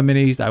Warhammer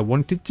minis that I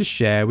wanted to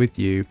share with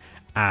you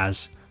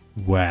as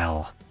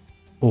well.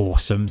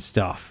 Awesome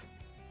stuff.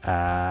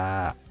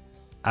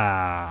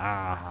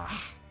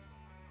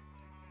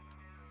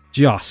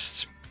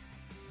 Just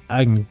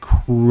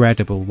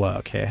incredible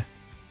work here.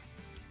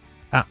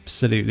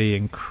 Absolutely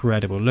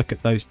incredible. Look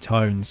at those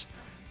tones.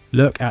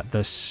 Look at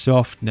the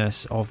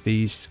softness of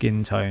these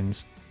skin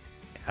tones.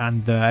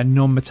 And the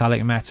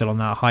non-metallic metal on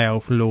that High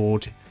Elf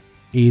Lord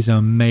is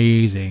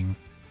amazing.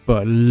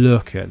 But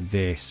look at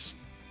this.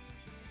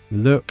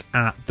 Look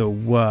at the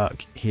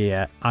work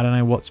here. I don't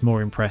know what's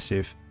more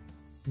impressive.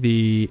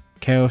 The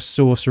Chaos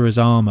Sorcerer's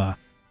armor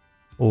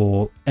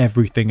or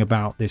everything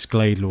about this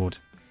Glade Lord.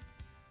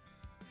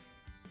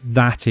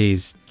 That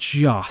is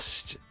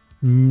just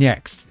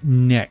next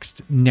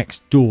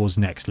doors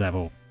next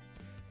level.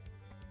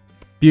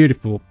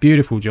 Beautiful,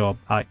 beautiful job.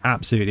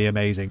 Absolutely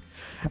amazing.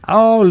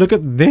 Oh, look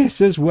at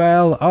this as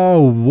well. Oh,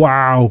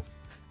 wow.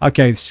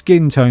 Okay, the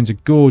skin tones are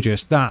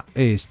gorgeous. That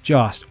is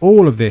just,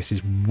 all of this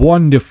is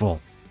wonderful.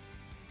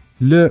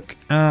 Look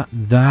at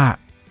that.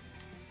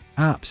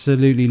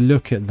 Absolutely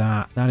look at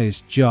that. That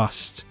is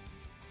just,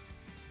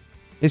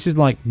 this is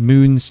like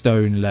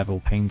Moonstone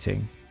level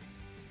painting.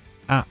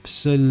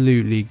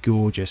 Absolutely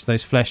gorgeous.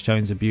 Those flesh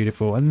tones are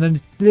beautiful. And the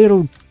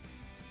little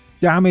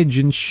damage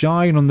and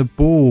shine on the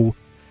ball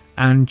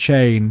and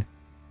chain.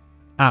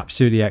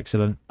 Absolutely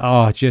excellent.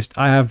 Oh, just,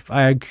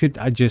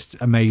 just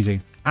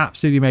amazing.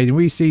 Absolutely amazing.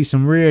 We see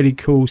some really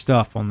cool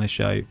stuff on this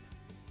show.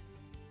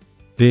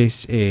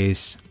 This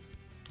is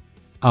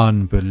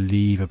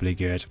unbelievably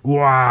good.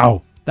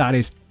 Wow. That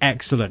is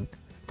excellent.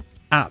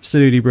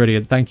 Absolutely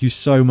brilliant. Thank you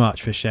so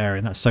much for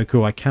sharing. That's so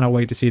cool. I cannot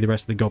wait to see the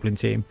rest of the Goblin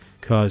team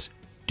because,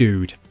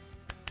 dude.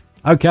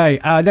 Okay,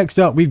 next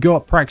up we've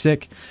got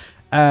Praxic.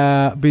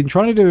 Been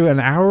trying to do an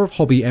hour of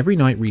hobby every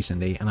night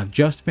recently, and I've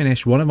just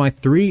finished one of my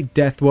 3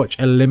 Deathwatch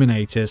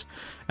Eliminators.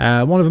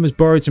 One of them has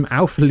borrowed some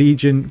Alpha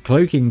Legion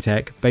cloaking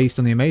tech based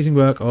on the amazing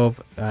work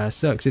of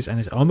Xerxes and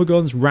his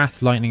Omegon's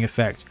Wrath lightning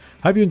effect.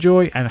 Hope you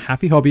enjoy and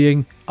happy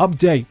hobbying.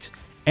 Update.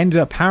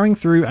 Ended up powering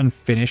through and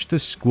finished the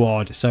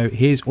squad. So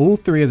here's all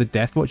 3 of the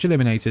Deathwatch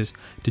Eliminators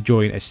to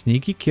join a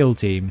sneaky kill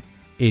team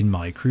in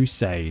my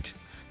crusade.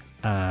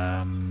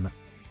 Did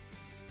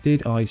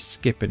I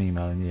skip an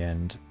email in the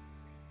end?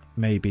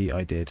 Maybe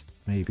I did.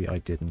 Maybe I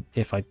didn't.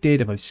 If I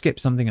did, if I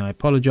skipped something, I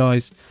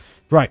apologise.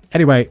 Right,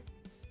 anyway.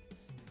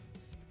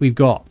 We've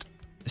got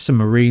some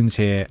Marines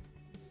here.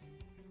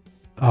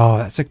 Oh,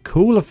 that's a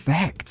cool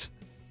effect.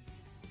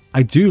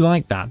 I do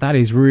like that. That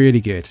is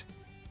really good.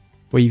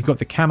 Where you've got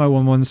the camo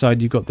on one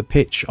side, you've got the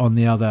pitch on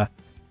the other,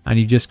 and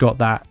you've just got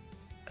that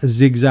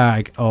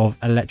zigzag of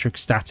electric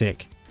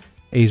static.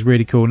 Is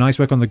really cool. Nice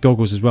work on the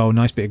goggles as well.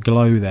 Nice bit of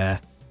glow there.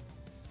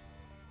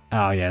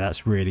 Oh yeah,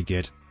 that's really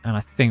good. And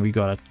I think we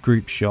got a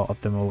group shot of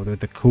them all with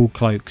the cool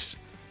cloaks.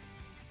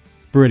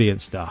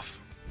 Brilliant stuff.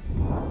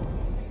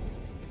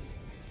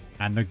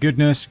 And the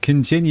goodness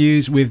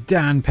continues with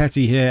Dan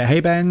Petty here.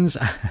 Hey Benz.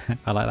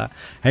 I like that.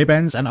 Hey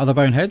Benz and other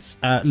boneheads.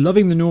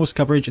 Loving the Norse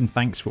coverage and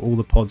thanks for all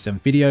the pods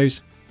and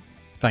videos.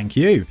 Thank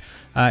you.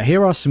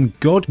 Here are some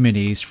God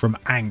minis from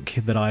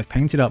Ankh that I've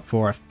painted up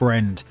for a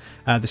friend.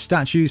 The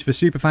statues for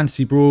Super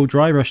Fantasy Brawl,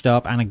 dry brushed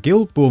up, and a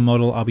Guild Ball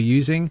model I'll be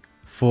using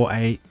for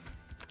a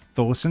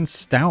Thorson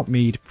Stout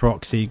Mead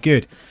proxy.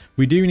 Good.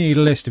 We do need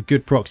a list of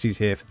good proxies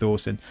here for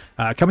Thorson.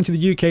 Coming to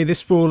the UK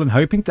this fall and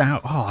hoping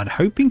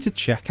to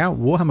check out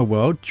Warhammer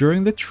World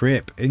during the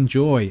trip.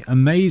 Enjoy.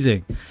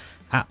 Amazing.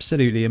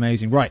 Absolutely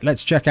amazing. Right,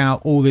 let's check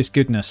out all this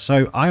goodness.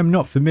 So I am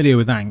not familiar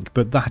with Ankh,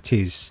 but that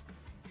is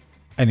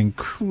an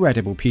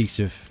incredible piece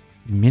of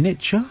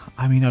miniature.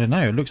 I mean, I don't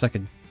know. It looks like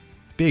a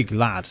big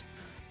lad.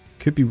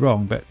 Could be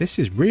wrong, but this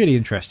is really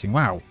interesting.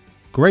 Wow.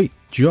 Great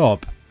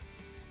job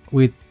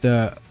with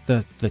the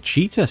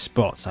cheetah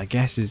spots, I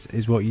guess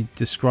is what you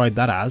describe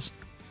that as.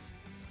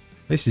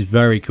 This is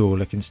very cool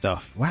looking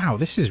stuff. Wow,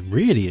 this is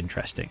really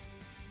interesting.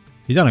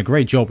 You've done a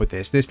great job with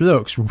this. This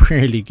looks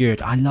really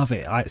good. I love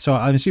it. So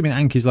I'm assuming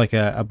Ankh is like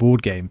a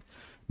board game.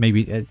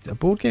 Maybe a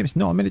board game? It's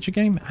not a miniature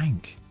game?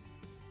 Ankh.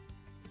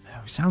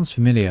 Oh, sounds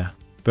familiar.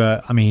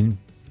 But, I mean,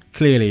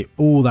 clearly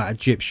all that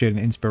Egyptian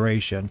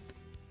inspiration.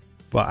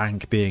 Well,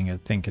 Ankh being, I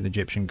think, an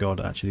Egyptian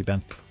god, actually,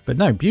 Ben. But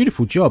no,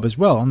 beautiful job as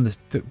well on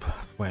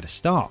where to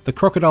start. The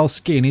crocodile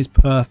skin is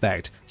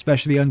perfect,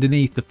 especially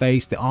underneath the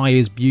face. The eye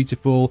is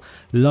beautiful.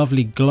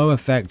 Lovely glow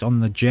effect on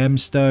the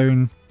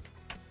gemstone.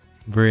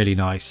 Really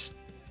nice.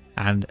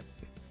 And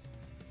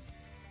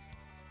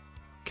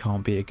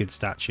can't be a good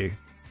statue.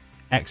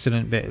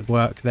 Excellent bit of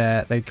work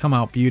there. They come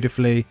out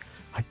beautifully.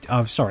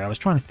 I'm sorry, I was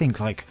trying to think,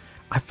 like,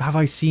 have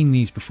I seen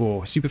these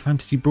before? Super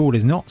Fantasy Brawl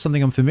is not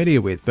something I'm familiar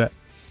with, but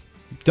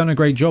done a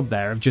great job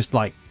there of just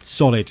like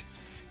solid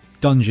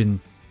dungeon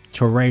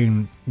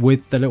terrain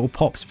with the little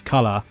pops of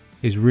colour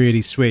is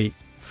really sweet.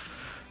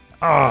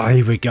 Ah,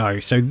 here we go.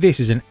 So this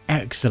is an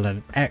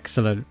excellent.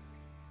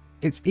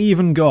 It's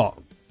even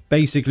got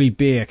basically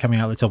beer coming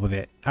out the top of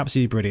it.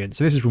 Absolutely brilliant.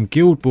 So this is from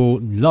Guild Ball.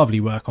 Lovely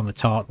work on the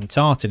tartan.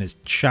 Tartan is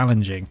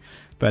challenging,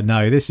 but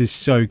no, this is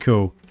so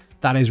cool.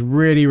 That is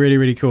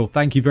really cool.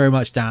 Thank you very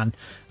much, Dan.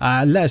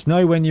 Let us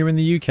know when you're in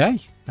the UK.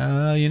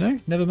 You know,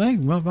 never may.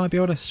 We might be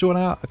able to sort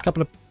out a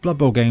couple of Blood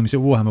Bowl games at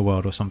Warhammer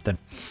World or something.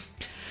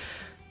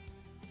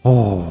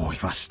 Oh,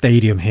 we've got a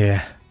stadium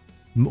here.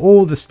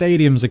 All the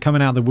stadiums are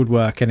coming out of the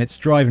woodwork and it's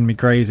driving me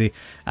crazy.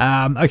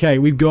 Okay,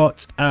 we've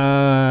got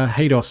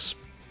Haydos.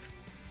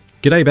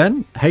 G'day,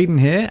 Ben. Hayden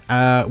here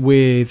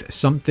with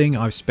something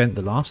I've spent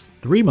the last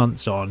 3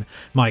 months on.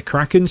 My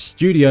Kraken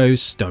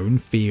Studios Stone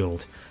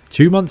Field.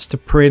 2 months to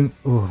print.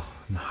 Oh,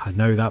 I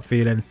know that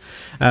feeling.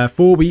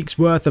 4 weeks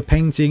worth of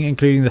painting,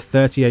 including the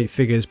 38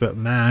 figures, but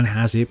man,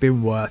 has it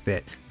been worth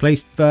it.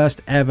 Placed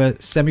first ever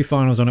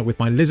semi-finals on it with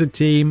my Lizard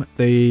team,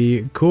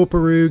 the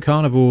Corporoo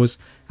Carnivores,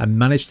 and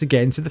managed to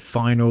get into the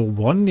final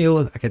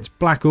 1-0 against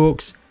Black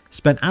Orcs.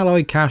 Spent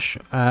alloy cash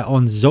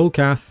on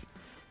Zolcath,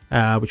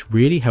 which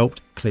really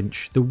helped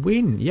clinch the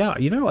win. Yeah,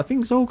 you know, I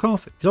think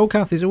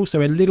Zolcath is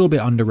also a little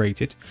bit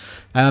underrated.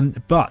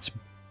 But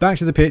back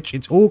to the pitch,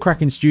 it's all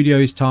Kraken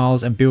Studios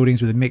tiles and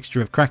buildings with a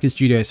mixture of Kraken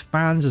Studios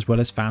fans as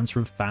well as fans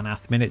from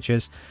Fanath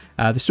Miniatures.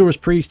 The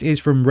Saurus Priest is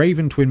from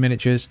Raven Twin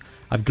Miniatures.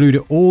 I've glued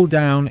it all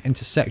down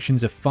into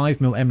sections of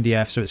 5mm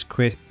MDF so it's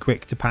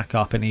quick to pack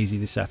up and easy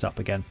to set up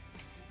again.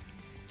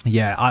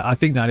 Yeah, I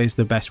think that is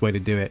the best way to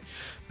do it.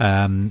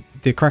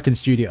 The Kraken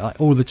Studio, like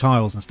all the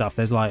tiles and stuff,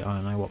 there's like, I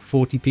don't know, what,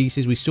 40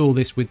 pieces. We saw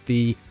this with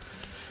the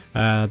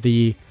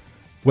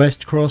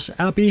West Cross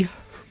Abbey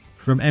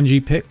from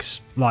MG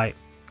Picks, like,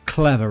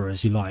 clever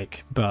as you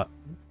like, but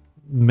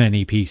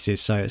many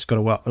pieces, so it's got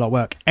a lot of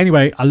work.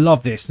 Anyway, I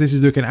love this. This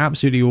is looking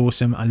absolutely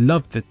awesome. I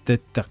love the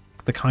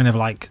kind of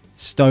like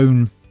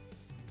stone,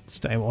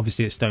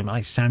 obviously it's stone,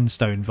 like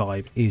sandstone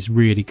vibe is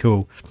really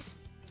cool.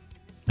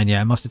 And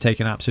yeah, it must have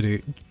taken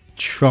absolute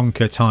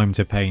chunk of time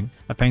to paint.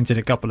 I painted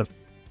a couple of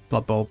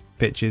Blood Bowl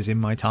pictures in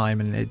my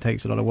time and it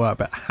takes a lot of work,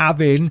 but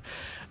having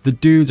the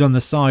dudes on the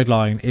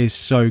sideline is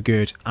so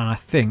good. And I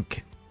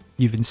think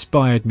you've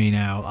inspired me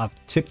now. I've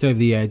tipped over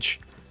the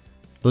edge.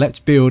 Let's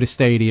build a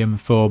stadium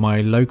for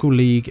my local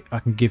league. I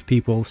can give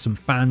people some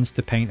fans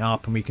to paint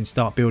up and we can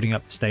start building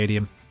up the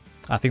stadium.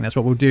 I think that's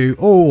what we'll do.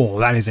 Oh,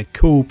 that is a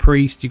cool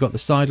priest. You've got the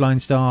sideline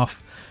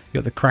staff.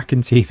 You've got the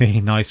Kraken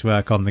TV. Nice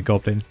work on the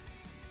Goblin.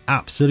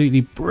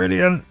 Absolutely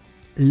brilliant.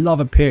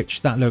 Love a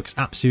pitch. That looks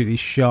absolutely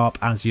sharp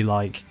as you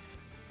like.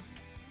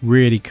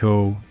 Really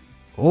cool.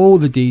 All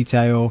the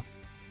detail.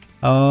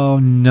 Oh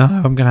no,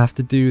 I'm going to have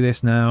to do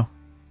this now.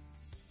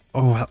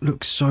 Oh, that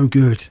looks so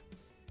good.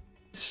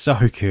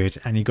 So good.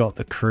 And you got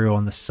the crew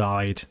on the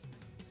side.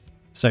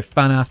 So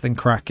Fanath and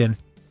Kraken.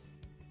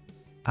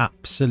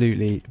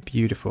 Absolutely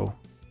beautiful.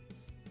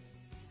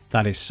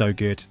 That is so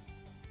good.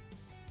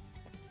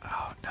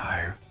 Oh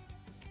no.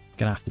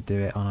 Gonna have to do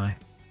it, aren't I?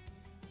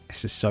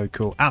 This is so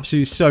cool.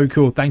 Absolutely so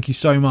cool. Thank you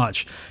so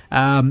much.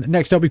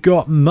 Next up we've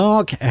got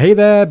Mark. Hey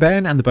there,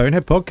 Ben and the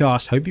Bonehead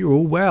Podcast. Hope you're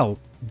all well.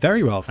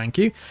 Very well, thank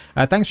you.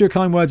 Thanks for your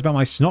kind words about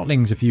my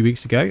snotlings a few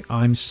weeks ago.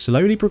 I'm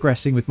slowly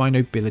progressing with my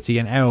nobility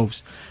and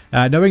elves.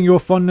 Knowing your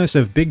fondness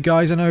of big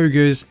guys and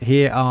ogres,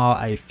 here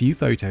are a few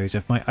photos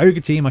of my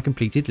ogre team I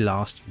completed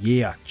last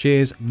year.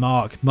 Cheers,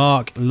 Mark.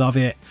 Mark, love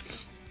it.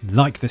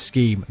 Like the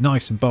scheme.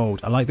 Nice and bold.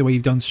 I like the way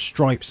you've done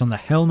stripes on the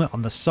helmet,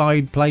 on the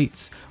side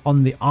plates,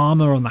 on the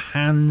armour, on the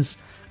hands.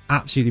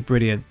 Absolutely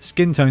brilliant.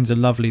 Skin tones are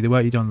lovely. The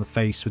work you've done on the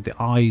face with the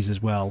eyes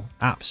as well.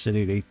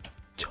 Absolutely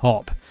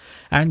top.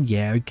 And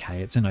yeah,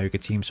 okay, it's an ogre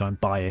team, so I'm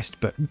biased.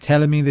 But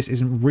telling me this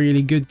isn't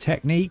really good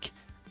technique?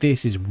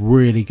 This is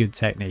really good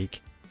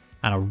technique.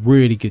 And a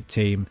really good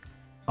team.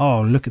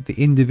 Oh, look at the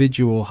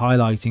individual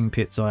highlighting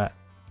pits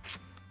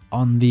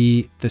on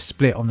the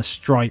split on the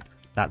stripe.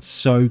 That's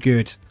so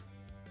good.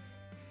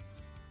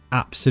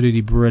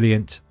 Absolutely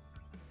brilliant.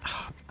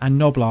 And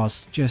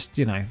Noblar's just,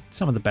 you know,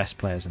 some of the best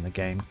players in the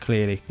game,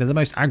 clearly. They're the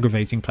most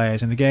aggravating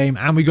players in the game.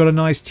 And we got a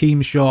nice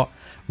team shot.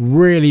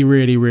 Really,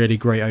 really, really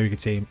great ogre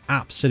team.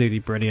 Absolutely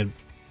brilliant.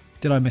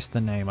 Did I miss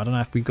the name? I don't know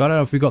if we got it,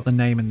 or if we got the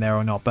name in there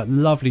or not. But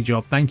lovely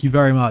job. Thank you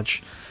very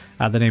much.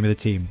 The name of the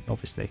team,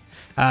 obviously.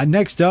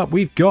 Next up,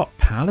 we've got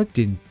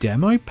Paladin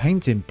Demo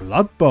Painting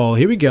Blood Bowl.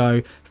 Here we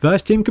go.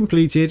 First team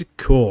completed,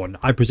 Corn.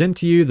 I present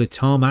to you the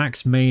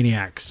Tarmax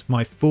Maniacs,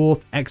 my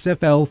 4th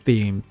XFL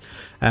theme.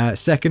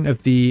 Second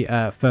of the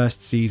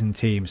first season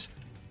teams.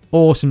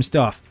 Awesome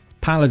stuff.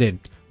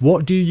 Paladin,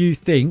 what do you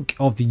think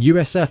of the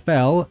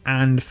USFL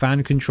and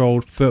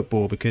fan-controlled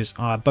football? Because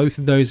both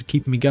of those are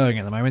keeping me going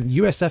at the moment.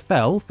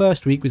 USFL,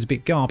 first week was a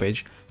bit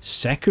garbage.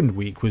 Second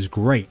week was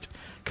great.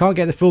 Can't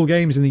get the full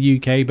games in the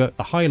UK, but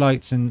the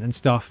highlights and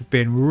stuff have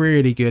been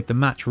really good. The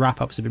match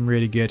wrap-ups have been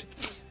really good.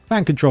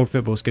 Fan-controlled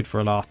football is good for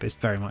a laugh. It's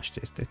very much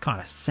just the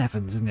kind of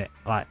sevens, isn't it?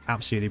 Like,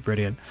 absolutely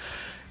brilliant.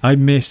 I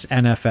miss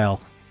NFL.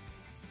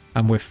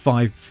 And we're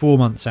 4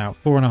 months out.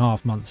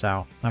 4.5 months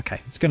out.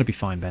 Okay, it's going to be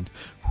fine, Ben.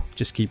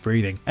 Just keep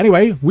breathing.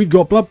 Anyway, we've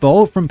got Blood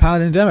Bowl from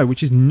Paladin Demo,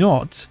 which is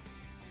not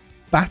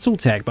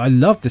Battletech, but I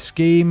love the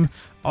scheme.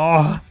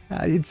 Oh,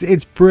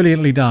 it's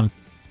brilliantly done.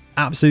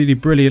 Absolutely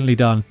brilliantly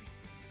done.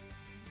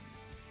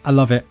 I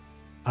love it.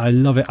 I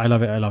love it. I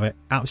love it. I love it.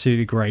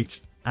 Absolutely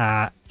great.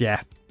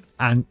 Yeah.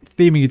 And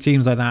theming your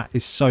teams like that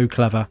is so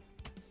clever.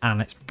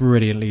 And it's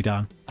brilliantly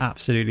done.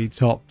 Absolutely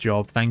top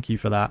job. Thank you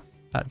for that.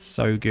 That's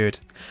so good.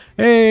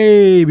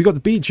 Hey, we got the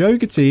Beach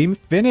Ogre team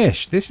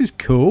finished. This is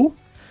cool.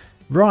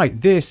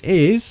 Right, this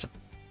is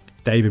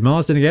David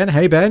Marsden again.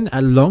 Hey, Ben.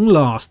 At long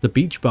last, the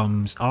Beach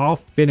Bums are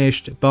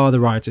finished bar the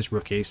Riotous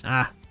Rookies.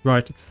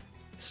 Right.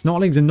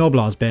 Snotlings and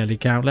Noblars barely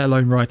count, let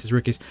alone Riotous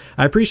Rookies.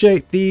 I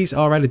appreciate these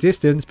are at a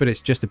distance, but it's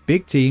just a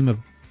big team of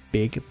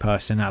big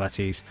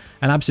personalities.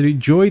 An absolute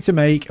joy to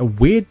make, a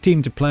weird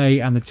team to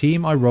play, and the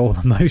team I roll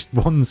the most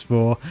ones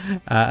for.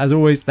 As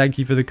always, thank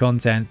you for the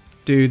content.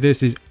 Dude,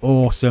 this is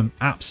awesome.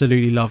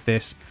 Absolutely love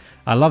this.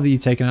 I love that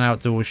you've taken an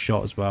outdoors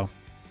shot as well.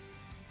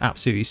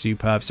 Absolutely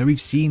superb. So we've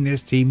seen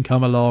this team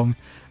come along,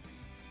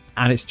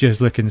 and it's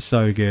just looking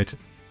so good.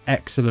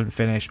 Excellent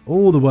finish.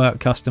 All the work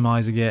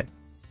customizing it.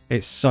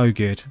 It's so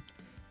good.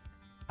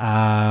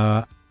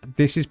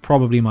 This is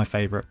probably my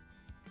favourite.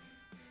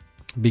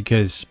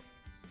 Because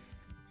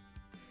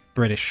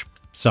British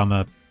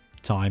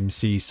summertime,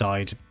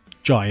 seaside,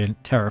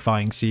 giant,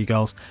 terrifying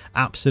seagulls.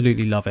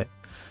 Absolutely love it.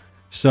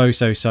 So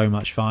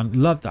much fun.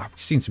 Love that.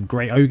 We've seen some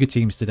great ogre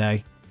teams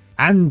today.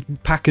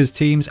 And Packers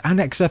teams and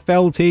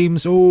XFL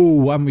teams. Oh,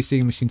 what have we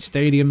seen? We've seen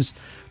stadiums.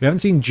 We haven't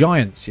seen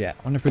giants yet.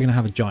 I wonder if we're going to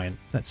have a giant.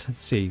 Let's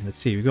see. Let's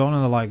see. We've got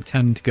another like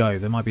 10 to go.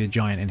 There might be a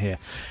giant in here.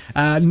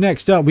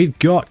 Next up, we've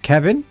got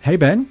Kevin. Hey,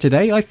 Ben.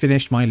 Today I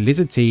finished my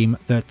lizard team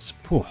that's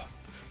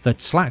the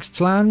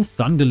Tlaxcalan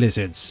Thunder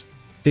Lizards.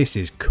 This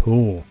is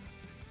cool.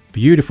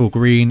 Beautiful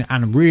green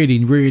and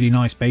really, really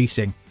nice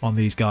basing on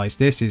these guys.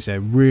 This is a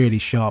really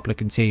sharp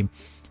looking team.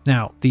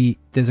 Now,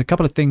 there's a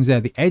couple of things there.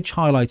 The edge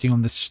highlighting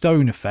on the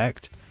stone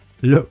effect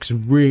looks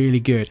really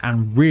good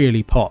and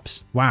really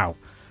pops. Wow.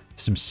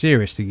 Some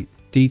seriously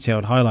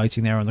detailed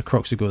highlighting there on the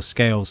Croxagore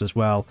scales as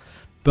well.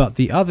 But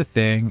the other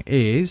thing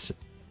is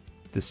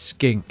the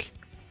skink.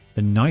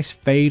 The nice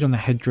fade on the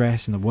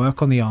headdress and the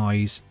work on the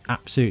eyes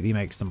absolutely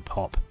makes them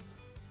pop.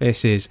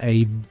 This is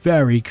a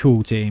very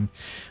cool team.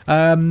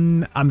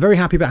 I'm very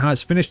happy about how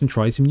it's finished and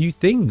tried some new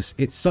things.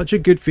 It's such a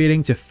good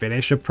feeling to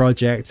finish a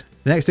project.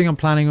 The next thing I'm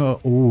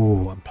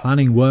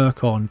planning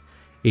work on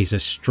is a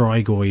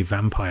Strigoi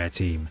vampire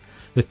team.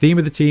 The theme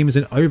of the team is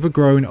an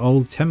overgrown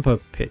old temper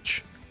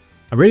pitch.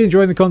 I'm really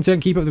enjoying the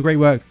content. Keep up the great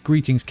work.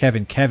 Greetings,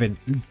 Kevin. Kevin,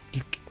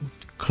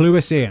 clue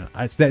us in.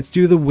 Let's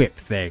do the WIP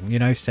thing. You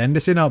know, send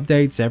us in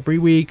updates every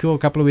week or a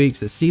couple of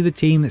weeks. Let's see the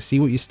team. Let's see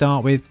what you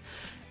start with.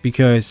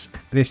 Because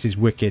this is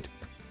wicked.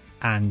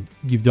 And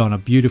you've done a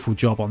beautiful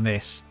job on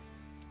this.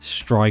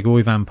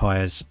 Strigoi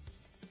vampires.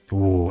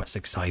 Oh, that's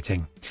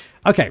exciting.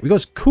 Okay, we've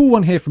got a cool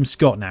one here from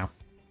Scott now.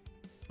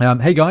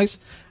 Hey guys,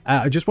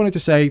 I just wanted to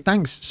say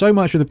thanks so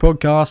much for the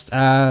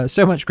podcast.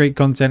 So much great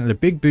content and a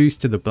big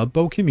boost to the Blood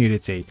Bowl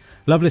community.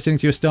 Love listening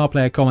to your star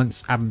player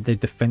comments and the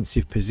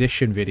defensive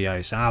position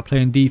videos.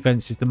 Playing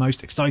defense is the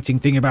most exciting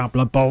thing about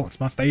Blood Bowl. It's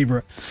my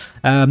favorite.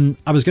 I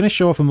was going to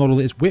show off a model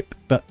that is WIP,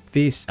 but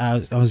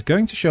I was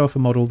going to show off a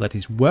model that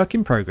is work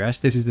in progress.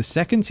 This is the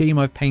second team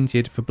I've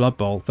painted for Blood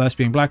Bowl, first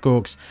being Black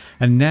Orcs,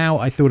 and now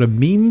I thought a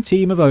meme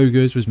team of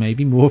ogres was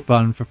maybe more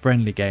fun for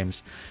friendly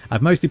games.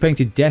 I've mostly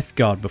painted Death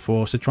Guard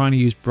before, so trying to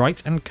use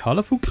bright and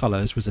colourful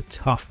colours was a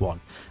tough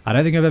one. I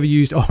don't think I've ever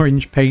used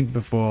orange paint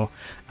before.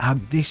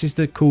 This is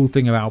the cool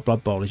thing about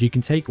Blood Bowl is you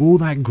can take all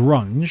that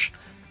grunge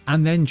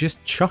and then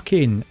just chuck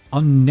in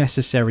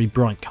unnecessary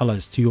bright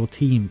colours to your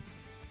team.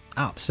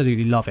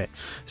 Absolutely love it.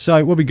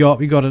 So what we got?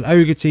 We got an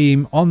ogre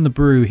team on the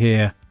brew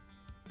here,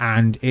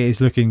 and it is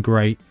looking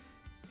great.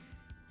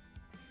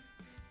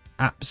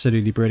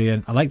 Absolutely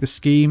brilliant. I like the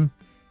scheme.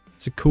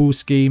 It's a cool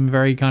scheme,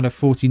 very kind of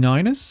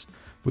 49ers,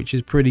 which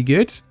is pretty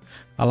good.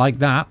 I like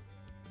that.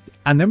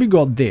 And then we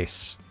got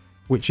this,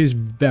 which is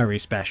very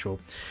special.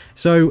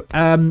 So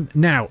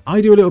now I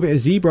do a little bit of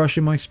ZBrush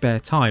in my spare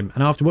time,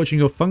 and after watching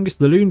your Fungus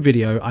the Loon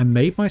video, I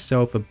made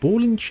myself a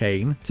ball and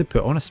chain to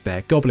put on a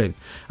spare goblin.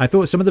 I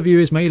thought some of the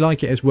viewers may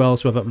like it as well,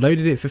 so I've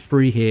uploaded it for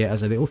free here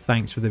as a little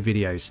thanks for the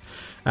videos.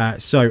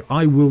 So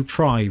I will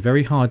try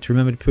very hard to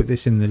remember to put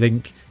this in the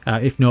link.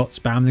 If not,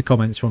 spam the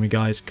comments for me,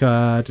 guys.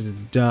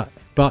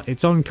 But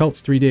it's on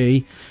Cults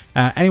 3D.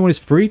 Anyone is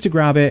free to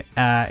grab it.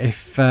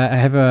 If I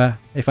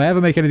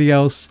ever make anything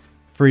else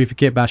free for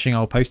kit bashing,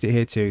 I'll post it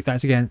here too.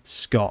 Thanks again,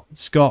 Scott.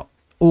 Scott,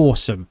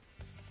 awesome.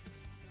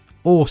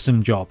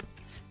 Awesome job.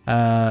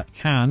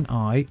 Can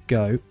I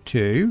go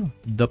to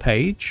the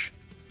page?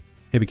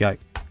 Here we go.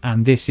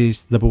 And this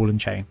is the ball and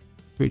chain,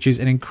 which is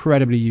an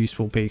incredibly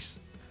useful piece.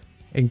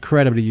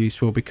 Incredibly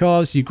useful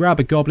because you grab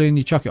a goblin,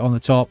 you chuck it on the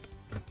top.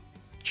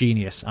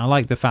 Genius. I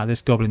like the fact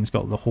this goblin's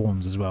got the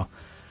horns as well.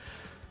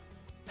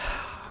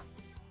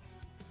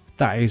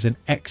 That is an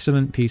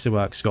excellent piece of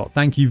work, Scott.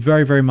 Thank you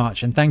very, very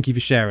much, and thank you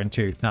for sharing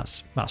too.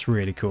 That's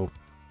really cool.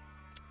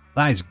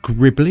 That is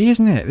gribbly,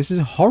 isn't it? This is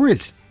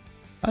horrid.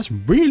 That's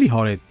really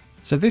horrid.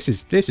 So this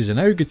is an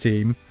ogre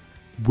team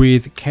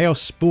with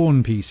chaos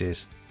spawn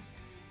pieces,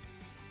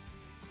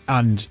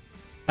 and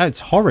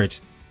it's horrid.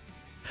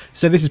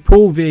 So this is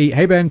Paul V.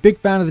 Hey Ben, big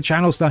fan of the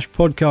channel /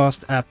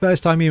 podcast.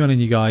 First time emailing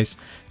you guys.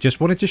 Just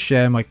wanted to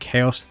share my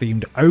chaos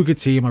themed ogre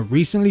team I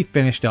recently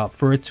finished up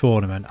for a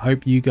tournament.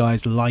 Hope you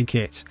guys like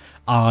it.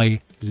 I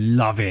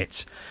love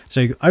it.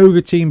 So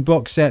ogre team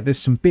box set. There's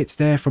some bits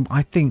there from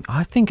I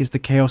think it's the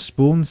chaos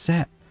spawn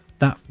set.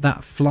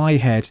 That fly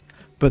head,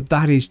 but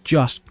that is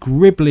just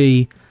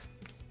gribbly.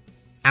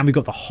 And we've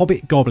got the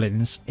hobbit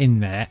goblins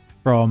in there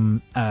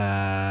from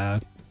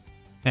Goblin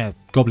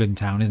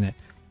Town, isn't it?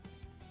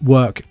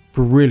 Work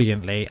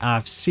brilliantly.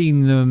 I've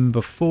seen them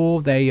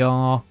before. They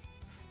are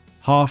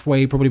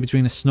halfway probably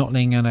between a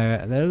snotling and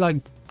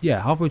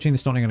halfway between the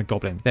snotling and a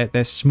goblin.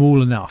 They're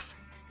small enough.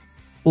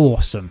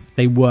 Awesome.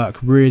 They work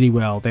really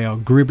well. They are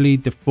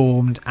gribbly,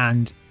 deformed,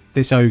 and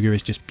this ogre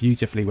is just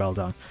beautifully well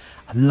done.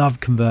 I love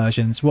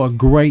conversions. What a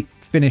great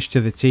finish to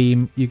the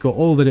team. You've got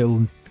all the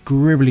little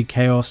gribbly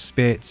chaos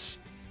bits.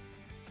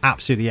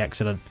 Absolutely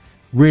excellent.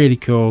 Really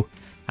cool.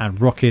 And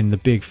rocking the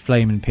big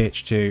flaming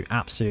pitch too.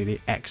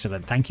 Absolutely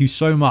excellent. Thank you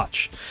so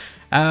much.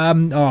 We've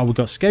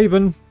got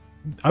Skaven,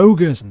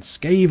 ogres and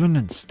Skaven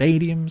and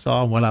stadiums.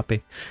 Oh, I'm well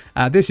happy.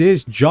 This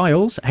is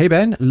Giles. Hey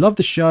Ben, love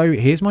the show.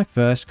 Here's my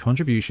first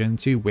contribution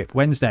to WIP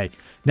Wednesday.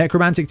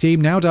 Necromantic team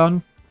now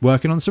done.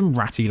 Working on some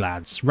ratty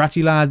lads.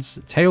 Ratty lads,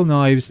 tail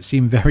knives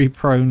seem very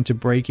prone to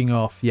breaking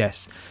off.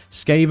 Yes,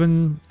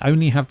 Skaven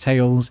only have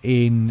tails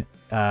in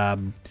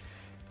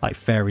like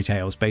fairy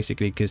tales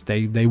basically, because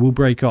they will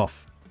break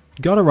off.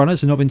 Gutter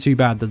runners have not been too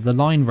bad. The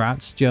line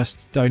rats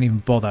just don't even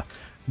bother.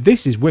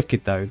 This is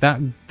wicked though.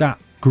 That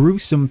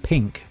gruesome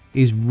pink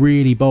is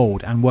really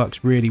bold and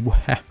works really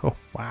well.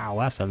 Wow,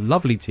 that's a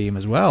lovely team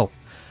as well.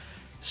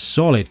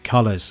 Solid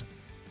colours.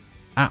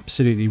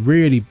 Absolutely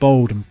really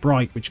bold and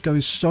bright, which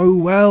goes so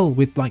well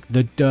with like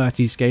the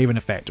dirty Skaven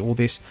effect or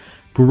this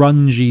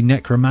grungy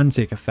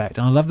necromantic effect.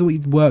 And I love the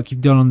work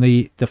you've done on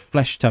the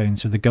flesh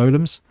tones of the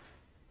golems,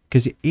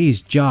 because it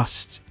is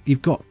just,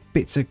 you've got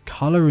bits of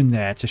colour in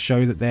there to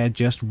show that they're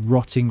just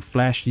rotting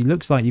flesh. It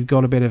looks like you've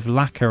got a bit of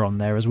lacquer on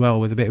there as well,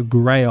 with a bit of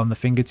grey on the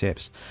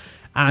fingertips.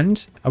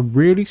 And a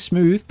really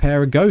smooth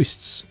pair of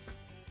ghosts.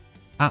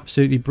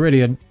 Absolutely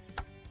brilliant.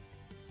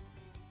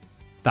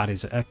 That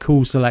is a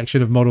cool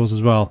selection of models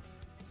as well.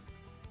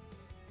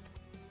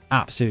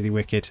 Absolutely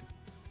wicked.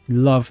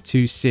 Love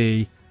to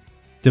see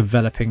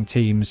developing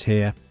teams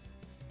here.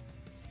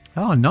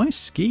 Oh, nice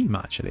scheme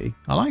actually.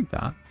 I like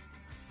that.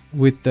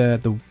 With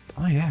the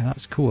oh yeah,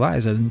 that's cool.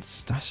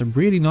 That's a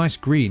really nice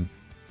green.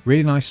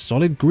 Really nice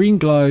solid green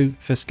glow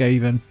for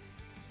Skaven.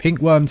 Pink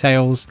worm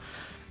tails.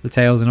 The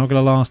tails are not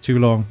going to last too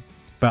long,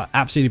 but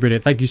absolutely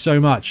brilliant. Thank you so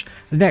much.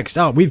 Next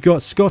up, we've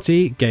got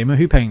Scotty, Gamer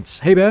Who Paints.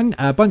 Hey Ben,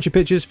 a bunch of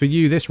pictures for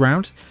you this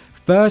round.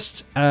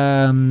 First, right,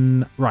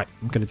 I'm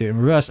going to do it in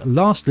reverse.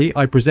 Lastly,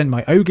 I present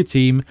my ogre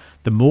team,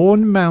 the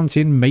Morn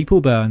Mountain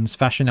Maple Burns,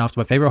 fashioned after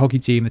my favourite hockey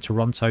team, the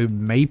Toronto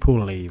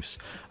Maple Leafs.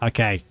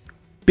 Okay,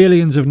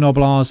 billions of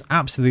Noblars,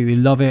 absolutely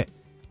love it.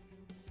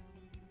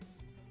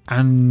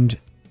 And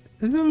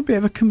there's a little bit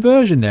of a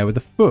conversion there with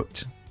the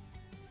foot.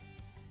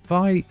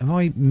 Have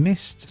I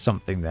missed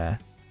something there?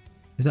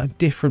 Is that a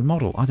different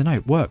model? I don't know.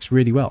 It works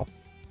really well.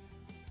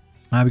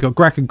 We've got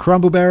Grack and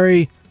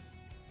Crumbleberry.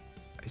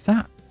 Is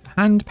that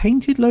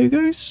hand-painted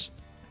logos?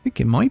 I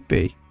think it might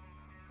be.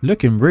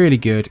 Looking really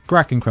good.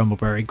 Grack and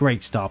Crumbleberry,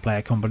 great star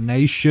player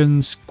combination.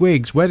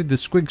 Squigs, where did the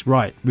Squigs?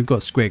 Right, we've got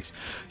Squigs.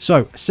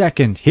 So,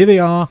 second, here they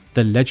are,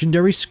 the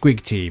legendary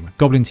Squig team.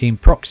 Goblin Team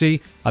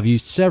Proxy. I've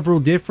used several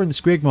different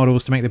Squig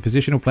models to make the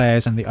positional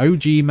players and the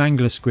OG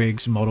Mangler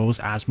Squigs models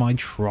as my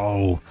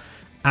troll.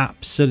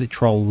 Absolute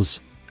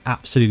trolls.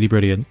 Absolutely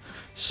brilliant.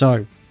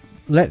 So,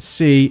 let's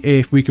see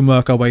if we can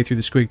work our way through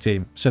the Squig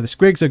team. So, the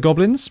Squigs are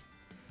goblins.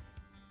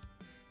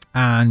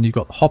 And you've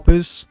got the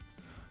hoppers.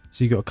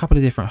 So you've got a couple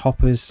of different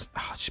hoppers.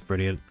 Oh, just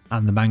brilliant.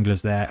 And the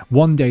manglers there.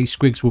 One day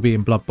Squigs will be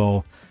in Blood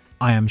Bowl.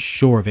 I am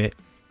sure of it.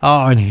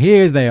 Oh, and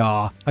here they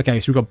are. Okay,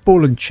 so we've got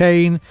Ball and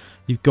Chain.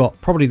 You've got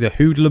probably the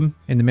Hoodlum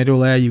in the middle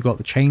there. You've got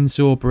the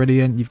Chainsaw,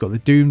 brilliant. You've got the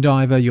Doom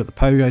Diver. You've got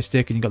the Pogo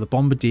Stick. And you've got the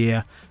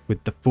Bombardier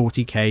with the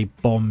 40k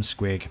Bomb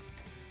Squig.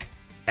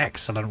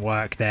 Excellent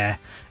work there.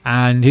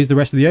 And here's the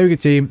rest of the Ogre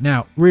team.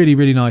 Now, really,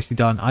 really nicely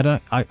done.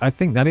 I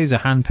think that is a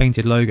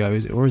hand-painted logo,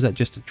 or is that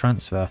just a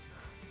transfer?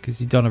 Because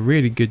you've done a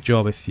really good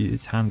job if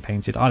it's hand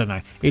painted. I don't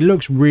know. It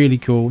looks really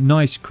cool.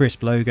 Nice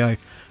crisp logo.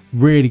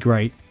 Really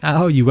great.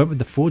 Oh, you went with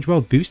the Forge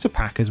World booster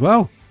pack as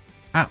well.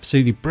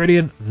 Absolutely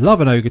brilliant.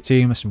 Love an Ogre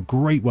team. There's some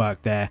great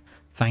work there.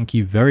 Thank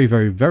you very,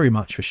 very, very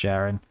much for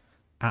sharing.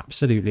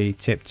 Absolutely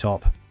tip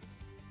top.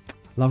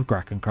 Love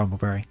Grack and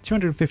Crumbleberry.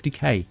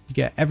 250k. You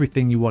get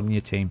everything you want in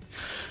your team.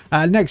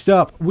 Next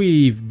up,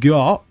 we've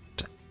got...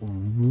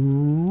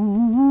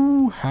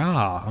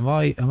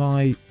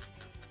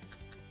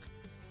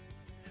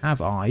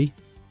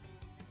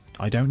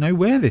 I don't know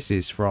where this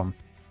is from.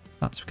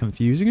 That's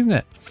confusing, isn't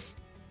it?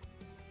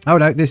 Oh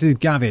no, this is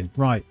Gavin.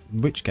 Right,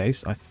 in which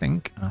case I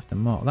think I have to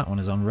mark that one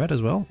as unread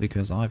as well,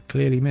 because I've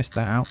clearly missed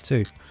that out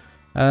too.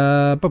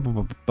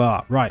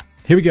 Right,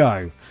 here we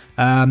go.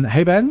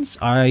 Hey Benz,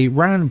 I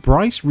ran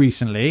Bryce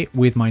recently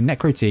with my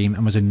Necro team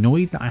and was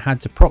annoyed that I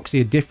had to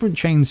proxy a different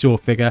chainsaw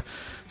figure,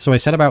 so I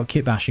set about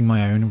kit bashing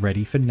my own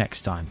ready for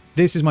next time.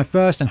 This is my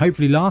first and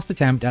hopefully last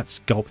attempt at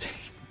sculpting.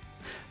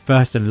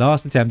 First and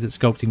last attempt at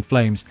sculpting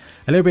flames.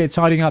 A little bit of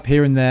tidying up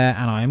here and there,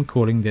 and I am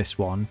calling this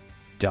one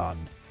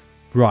done.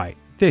 Right,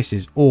 this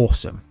is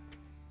awesome.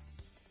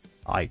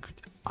 I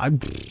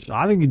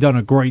think you've done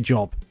a great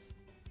job,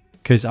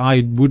 because I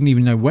wouldn't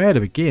even know where to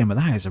begin, but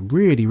that is a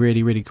really,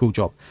 really, really cool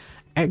job.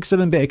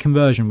 Excellent bit of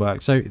conversion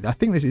work. So I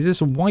think this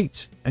is a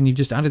white, and you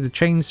just added the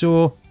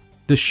chainsaw.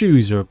 The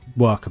shoes are a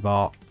work of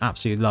art.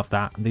 Absolutely love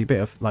that. And the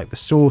bit of like the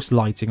source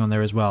lighting on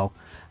there as well.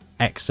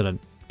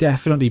 Excellent.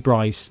 Definitely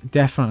Bryce.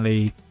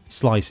 Definitely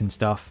slicing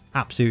stuff.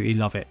 Absolutely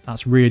love it.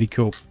 That's really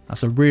cool.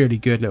 That's a really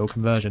good little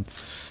conversion.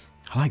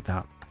 I like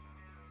that.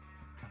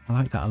 I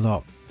like that a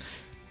lot.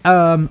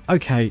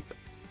 Okay.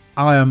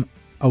 I am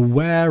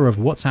aware of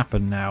what's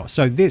happened now.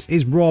 So this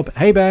is Rob.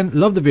 Hey Ben,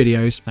 love the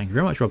videos. Thank you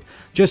very much, Rob.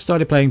 Just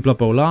started playing Blood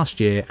Bowl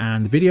last year,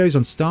 and the videos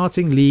on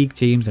starting league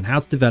teams and how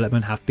to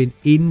development have been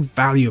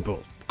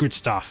invaluable. Good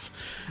stuff.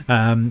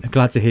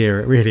 Glad to hear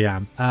it, really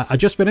am. I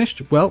just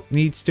finished, well,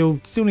 still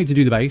need to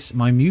do the base,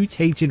 my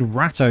mutated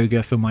rat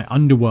ogre for my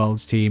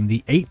Underworlds team,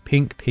 the 8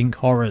 Pink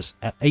Horrors.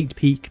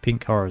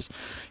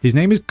 His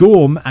name is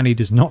Gorm, and he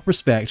does not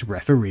respect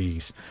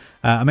referees.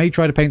 I may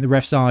try to paint the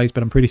ref's eyes,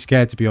 but I'm pretty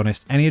scared, to be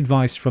honest. Any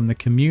advice from the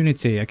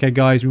community? Okay,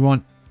 guys, we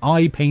want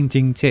eye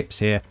painting tips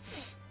here.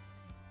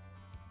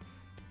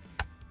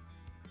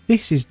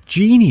 This is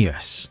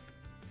genius.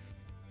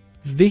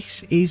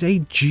 This is a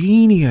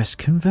genius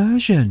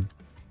conversion.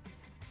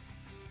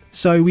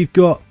 So we've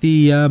got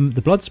the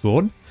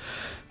Bloodspawn.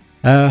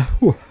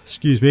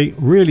 Excuse me.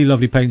 Really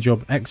lovely paint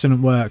job.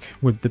 Excellent work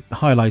with the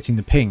highlighting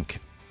the pink.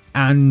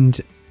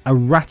 And a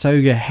rat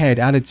ogre head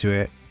added to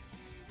it.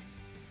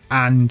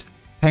 And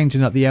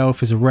painting up the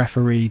elf as a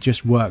referee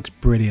just works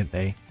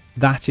brilliantly.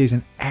 That is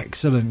an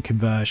excellent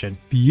conversion.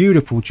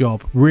 Beautiful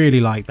job. Really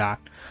like that.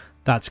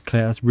 That's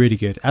clear. That's really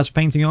good. As for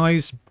painting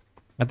eyes,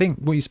 I think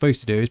what you're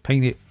supposed to do is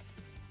paint it.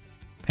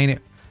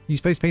 You're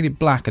supposed to paint it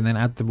black and then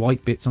add the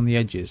white bits on the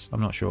edges. I'm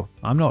not sure.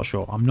 I'm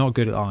not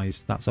good at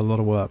eyes. That's a lot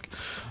of work.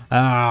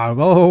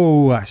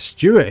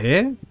 Stuart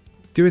here,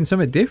 doing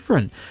something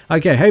different.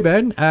 Okay, hey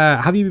Ben,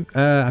 have you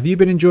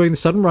been enjoying the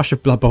sudden rush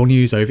of Blood Bowl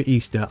news over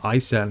Easter? I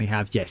certainly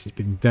have. Yes, it's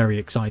been very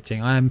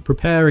exciting. I am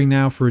preparing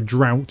now for a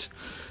drought,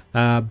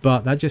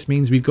 but that just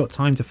means we've got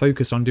time to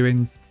focus on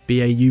doing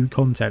BAU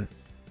content,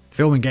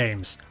 filming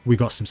games. We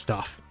got some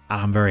stuff,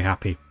 and I'm very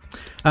happy.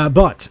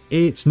 But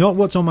it's not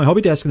what's on my hobby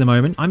desk at the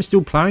moment. I'm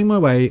still ploughing my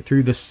way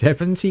through the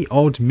 70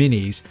 odd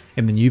minis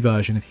in the new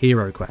version of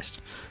Hero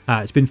Quest.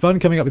 It's been fun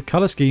coming up with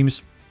colour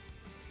schemes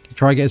to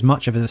try and get as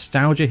much of a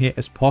nostalgia hit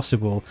as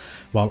possible,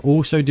 while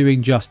also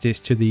doing justice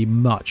to the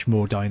much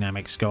more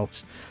dynamic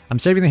sculpts. I'm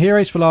saving the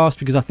heroes for last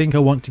because I think I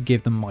want to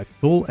give them my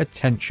full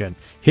attention.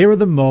 Here are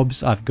the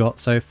mobs I've got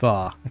so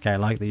far. Okay, I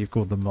like that you've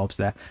called them mobs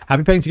there.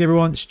 Happy painting,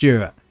 everyone.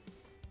 Stuart.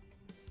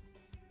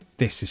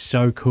 This is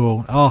so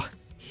cool. Oh,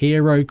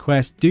 Hero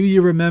Quest. Do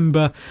you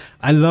remember?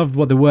 I love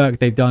what the work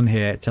they've done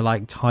here to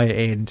like tie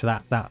it into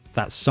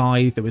that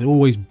scythe that was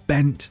always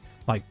bent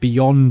like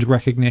beyond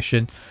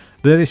recognition.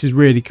 But this is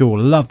really cool.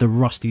 Love the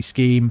rusty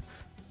scheme.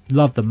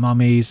 Love the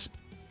mummies.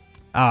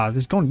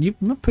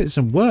 You've put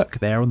some work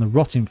there on the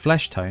rotting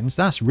flesh tones.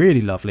 That's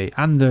really lovely.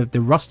 And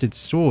the rusted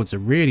swords are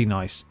really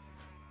nice.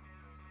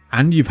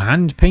 And you've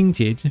hand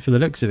painted, for the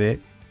looks of it,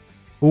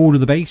 all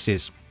of the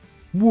bases.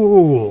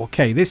 Whoa,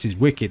 okay, this is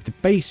wicked. The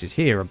bases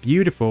here are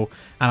beautiful.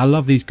 And I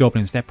love these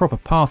goblins. They're proper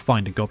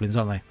Pathfinder goblins,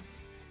 aren't they?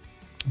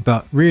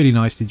 But really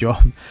nicely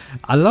done.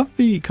 I love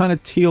the kind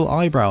of teal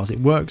eyebrows. It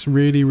works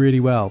really, really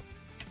well.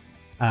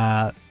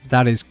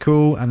 That is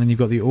cool. And then you've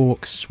got the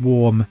Orc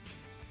Swarm.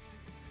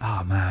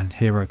 Oh man,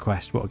 Hero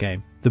Quest, what a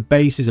game. The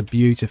bases are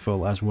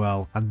beautiful as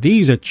well. And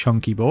these are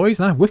chunky boys.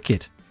 They're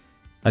wicked.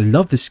 I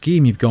love the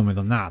scheme you've gone with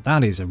on that.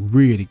 That is a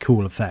really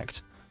cool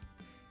effect.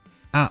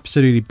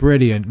 Absolutely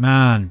brilliant,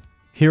 man.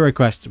 Hero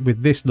Quest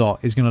with this lot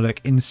is going to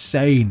look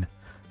insane.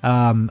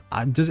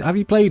 Have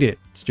you played it,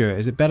 Stuart?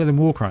 Is it better than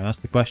Warcry? That's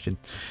the question.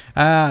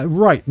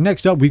 Right,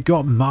 next up we've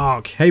got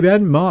Mark. Hey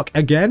Ben, Mark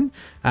again.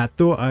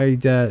 Thought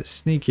I'd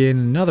sneak in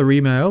another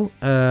email.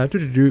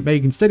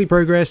 Making steady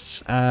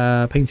progress,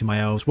 painting my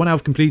elves. 1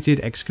 elf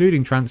completed,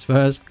 excluding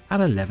transfers,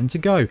 and 11 to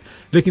go.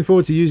 Looking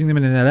forward to using them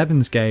in an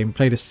 11s game.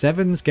 Played a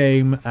 7s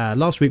game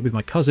last week with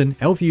my cousin.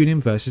 Elf Union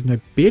versus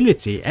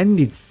Nobility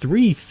ended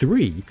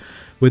 3-3.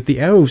 With the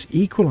elves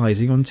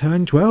equalising on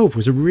turn 12.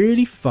 Was a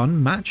really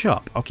fun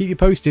matchup. I'll keep you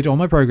posted on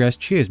my progress.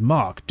 Cheers,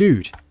 Mark.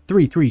 Dude,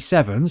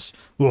 3-3-7s.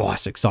 Oh,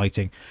 that's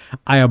exciting.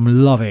 I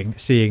am loving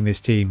seeing this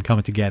team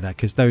coming together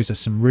because those are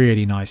some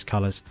really nice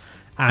colours.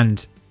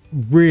 And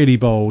really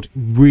bold,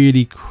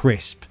 really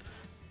crisp.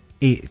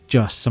 It's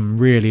just some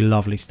really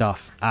lovely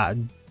stuff. They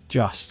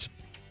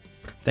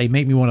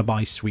make me want to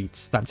buy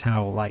sweets. That's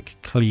how, like,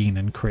 clean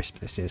and crisp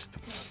this is.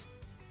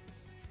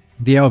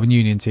 The Elven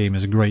Union team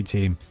is a great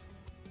team.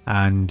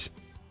 And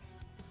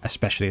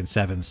especially in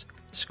 7s.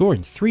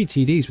 Scoring 3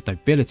 TDs with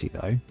Nobility,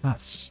 though.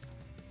 That's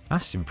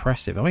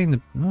impressive. I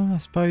mean, I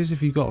suppose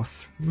if you've got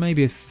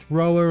maybe a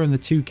thrower and the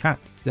 2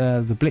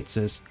 the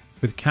blitzers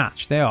with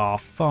catch, they are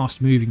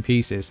fast-moving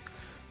pieces.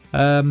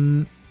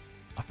 I've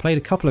played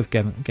a couple of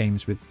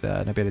games with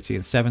Nobility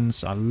in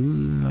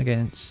 7s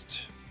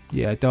against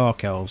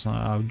Dark Elves.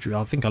 I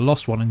think I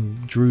lost one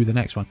and drew the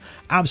next one.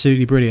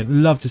 Absolutely brilliant.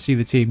 Love to see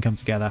the team come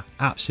together.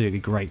 Absolutely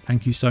great.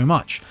 Thank you so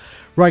much.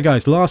 Right,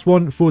 guys, last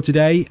one for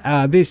today.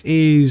 This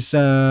is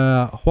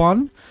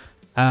Juan.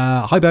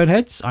 Hi,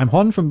 Boneheads. I'm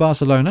Juan from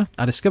Barcelona.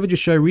 I discovered your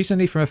show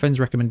recently from a friend's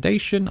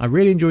recommendation. I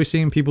really enjoy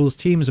seeing people's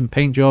teams and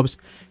paint jobs.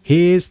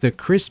 Here's the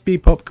crispy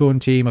popcorn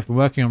team I've been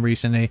working on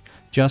recently.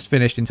 Just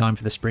finished in time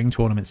for the spring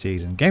tournament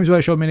season. Games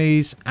Workshop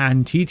minis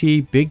and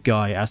TT Big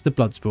Guy as the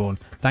Bloodspawn.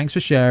 Thanks for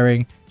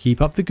sharing.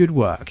 Keep up the good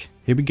work.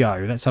 Here we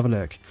go. Let's have a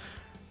look.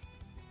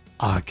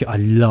 I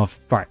love,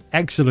 right,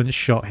 excellent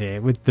shot here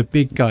with the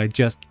big guy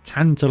just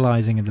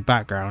tantalizing in the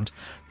background.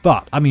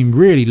 But, I mean,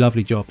 really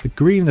lovely job. The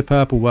green and the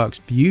purple works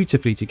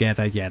beautifully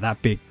together. Yeah,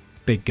 that big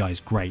guy's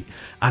great.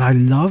 And I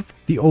love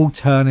the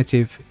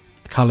alternative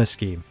color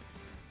scheme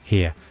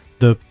here.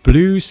 The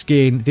blue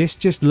skin, this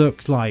just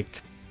looks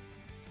like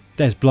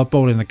there's Blood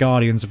Bowl in the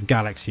Guardians of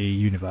Galaxy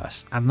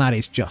universe. And that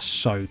is just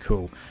so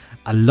cool.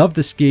 I love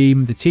the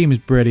scheme. The team is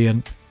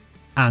brilliant.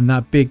 And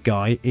that big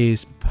guy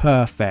is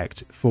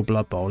perfect for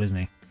Blood Bowl, isn't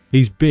he?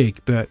 He's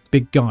big, but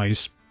big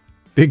guys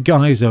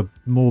are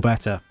more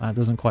better. That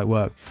doesn't quite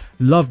work.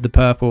 Love the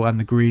purple and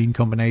the green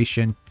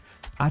combination.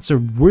 That's a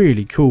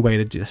really cool way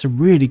to do. That's a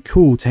really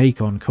cool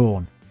take on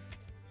Khorne.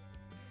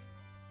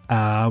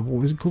 What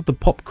was it called? The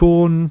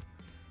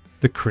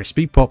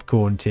crispy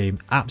popcorn team.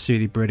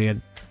 Absolutely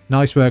brilliant.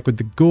 Nice work with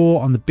the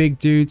gore on the big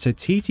dude. So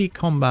TT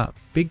Combat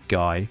big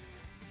guy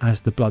as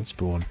the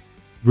Bloodspawn.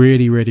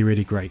 Really, really,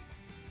 really great.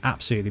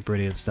 Absolutely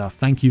brilliant stuff.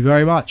 Thank you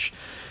very much.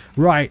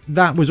 Right,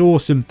 that was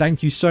awesome.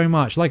 Thank you so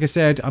much. Like I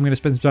said, I'm going to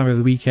spend some time over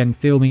the weekend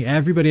filming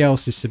everybody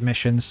else's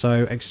submissions,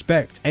 so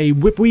expect a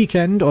WIP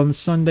weekend on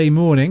Sunday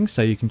morning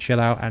so you can chill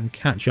out and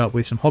catch up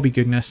with some hobby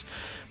goodness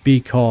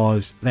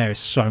because there is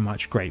so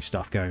much great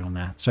stuff going on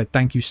there. So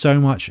thank you so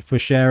much for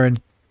sharing.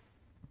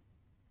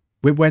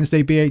 WIP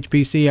Wednesday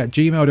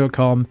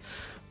BHPC@gmail.com.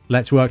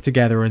 Let's work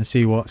together and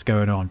see what's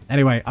going on.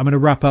 Anyway, I'm going to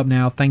wrap up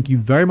now. Thank you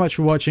very much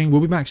for watching.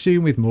 We'll be back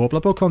soon with more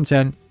Blood Bowl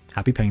content.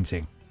 Happy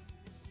painting.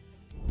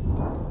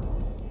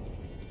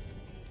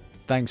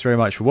 Thanks very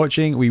much for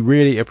watching. We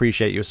really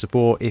appreciate your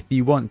support. If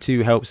you want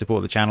to help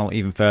support the channel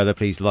even further,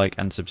 please like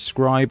and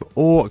subscribe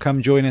or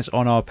come join us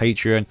on our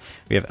Patreon.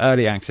 We have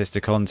early access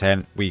to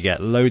content. We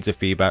get loads of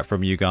feedback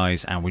from you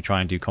guys and we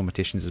try and do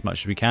competitions as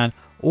much as we can.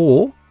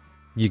 Or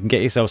you can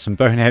get yourself some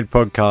Bonehead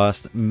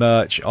Podcast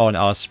merch on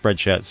our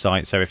Spreadshirt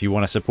site. So if you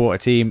want to support a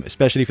team,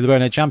 especially for the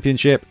Bonehead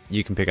Championship,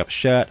 you can pick up a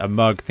shirt, a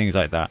mug, things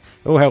like that.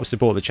 It all helps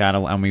support the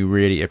channel and we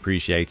really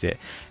appreciate it.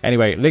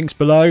 Anyway, links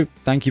below.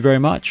 Thank you very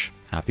much.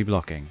 Happy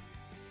blocking.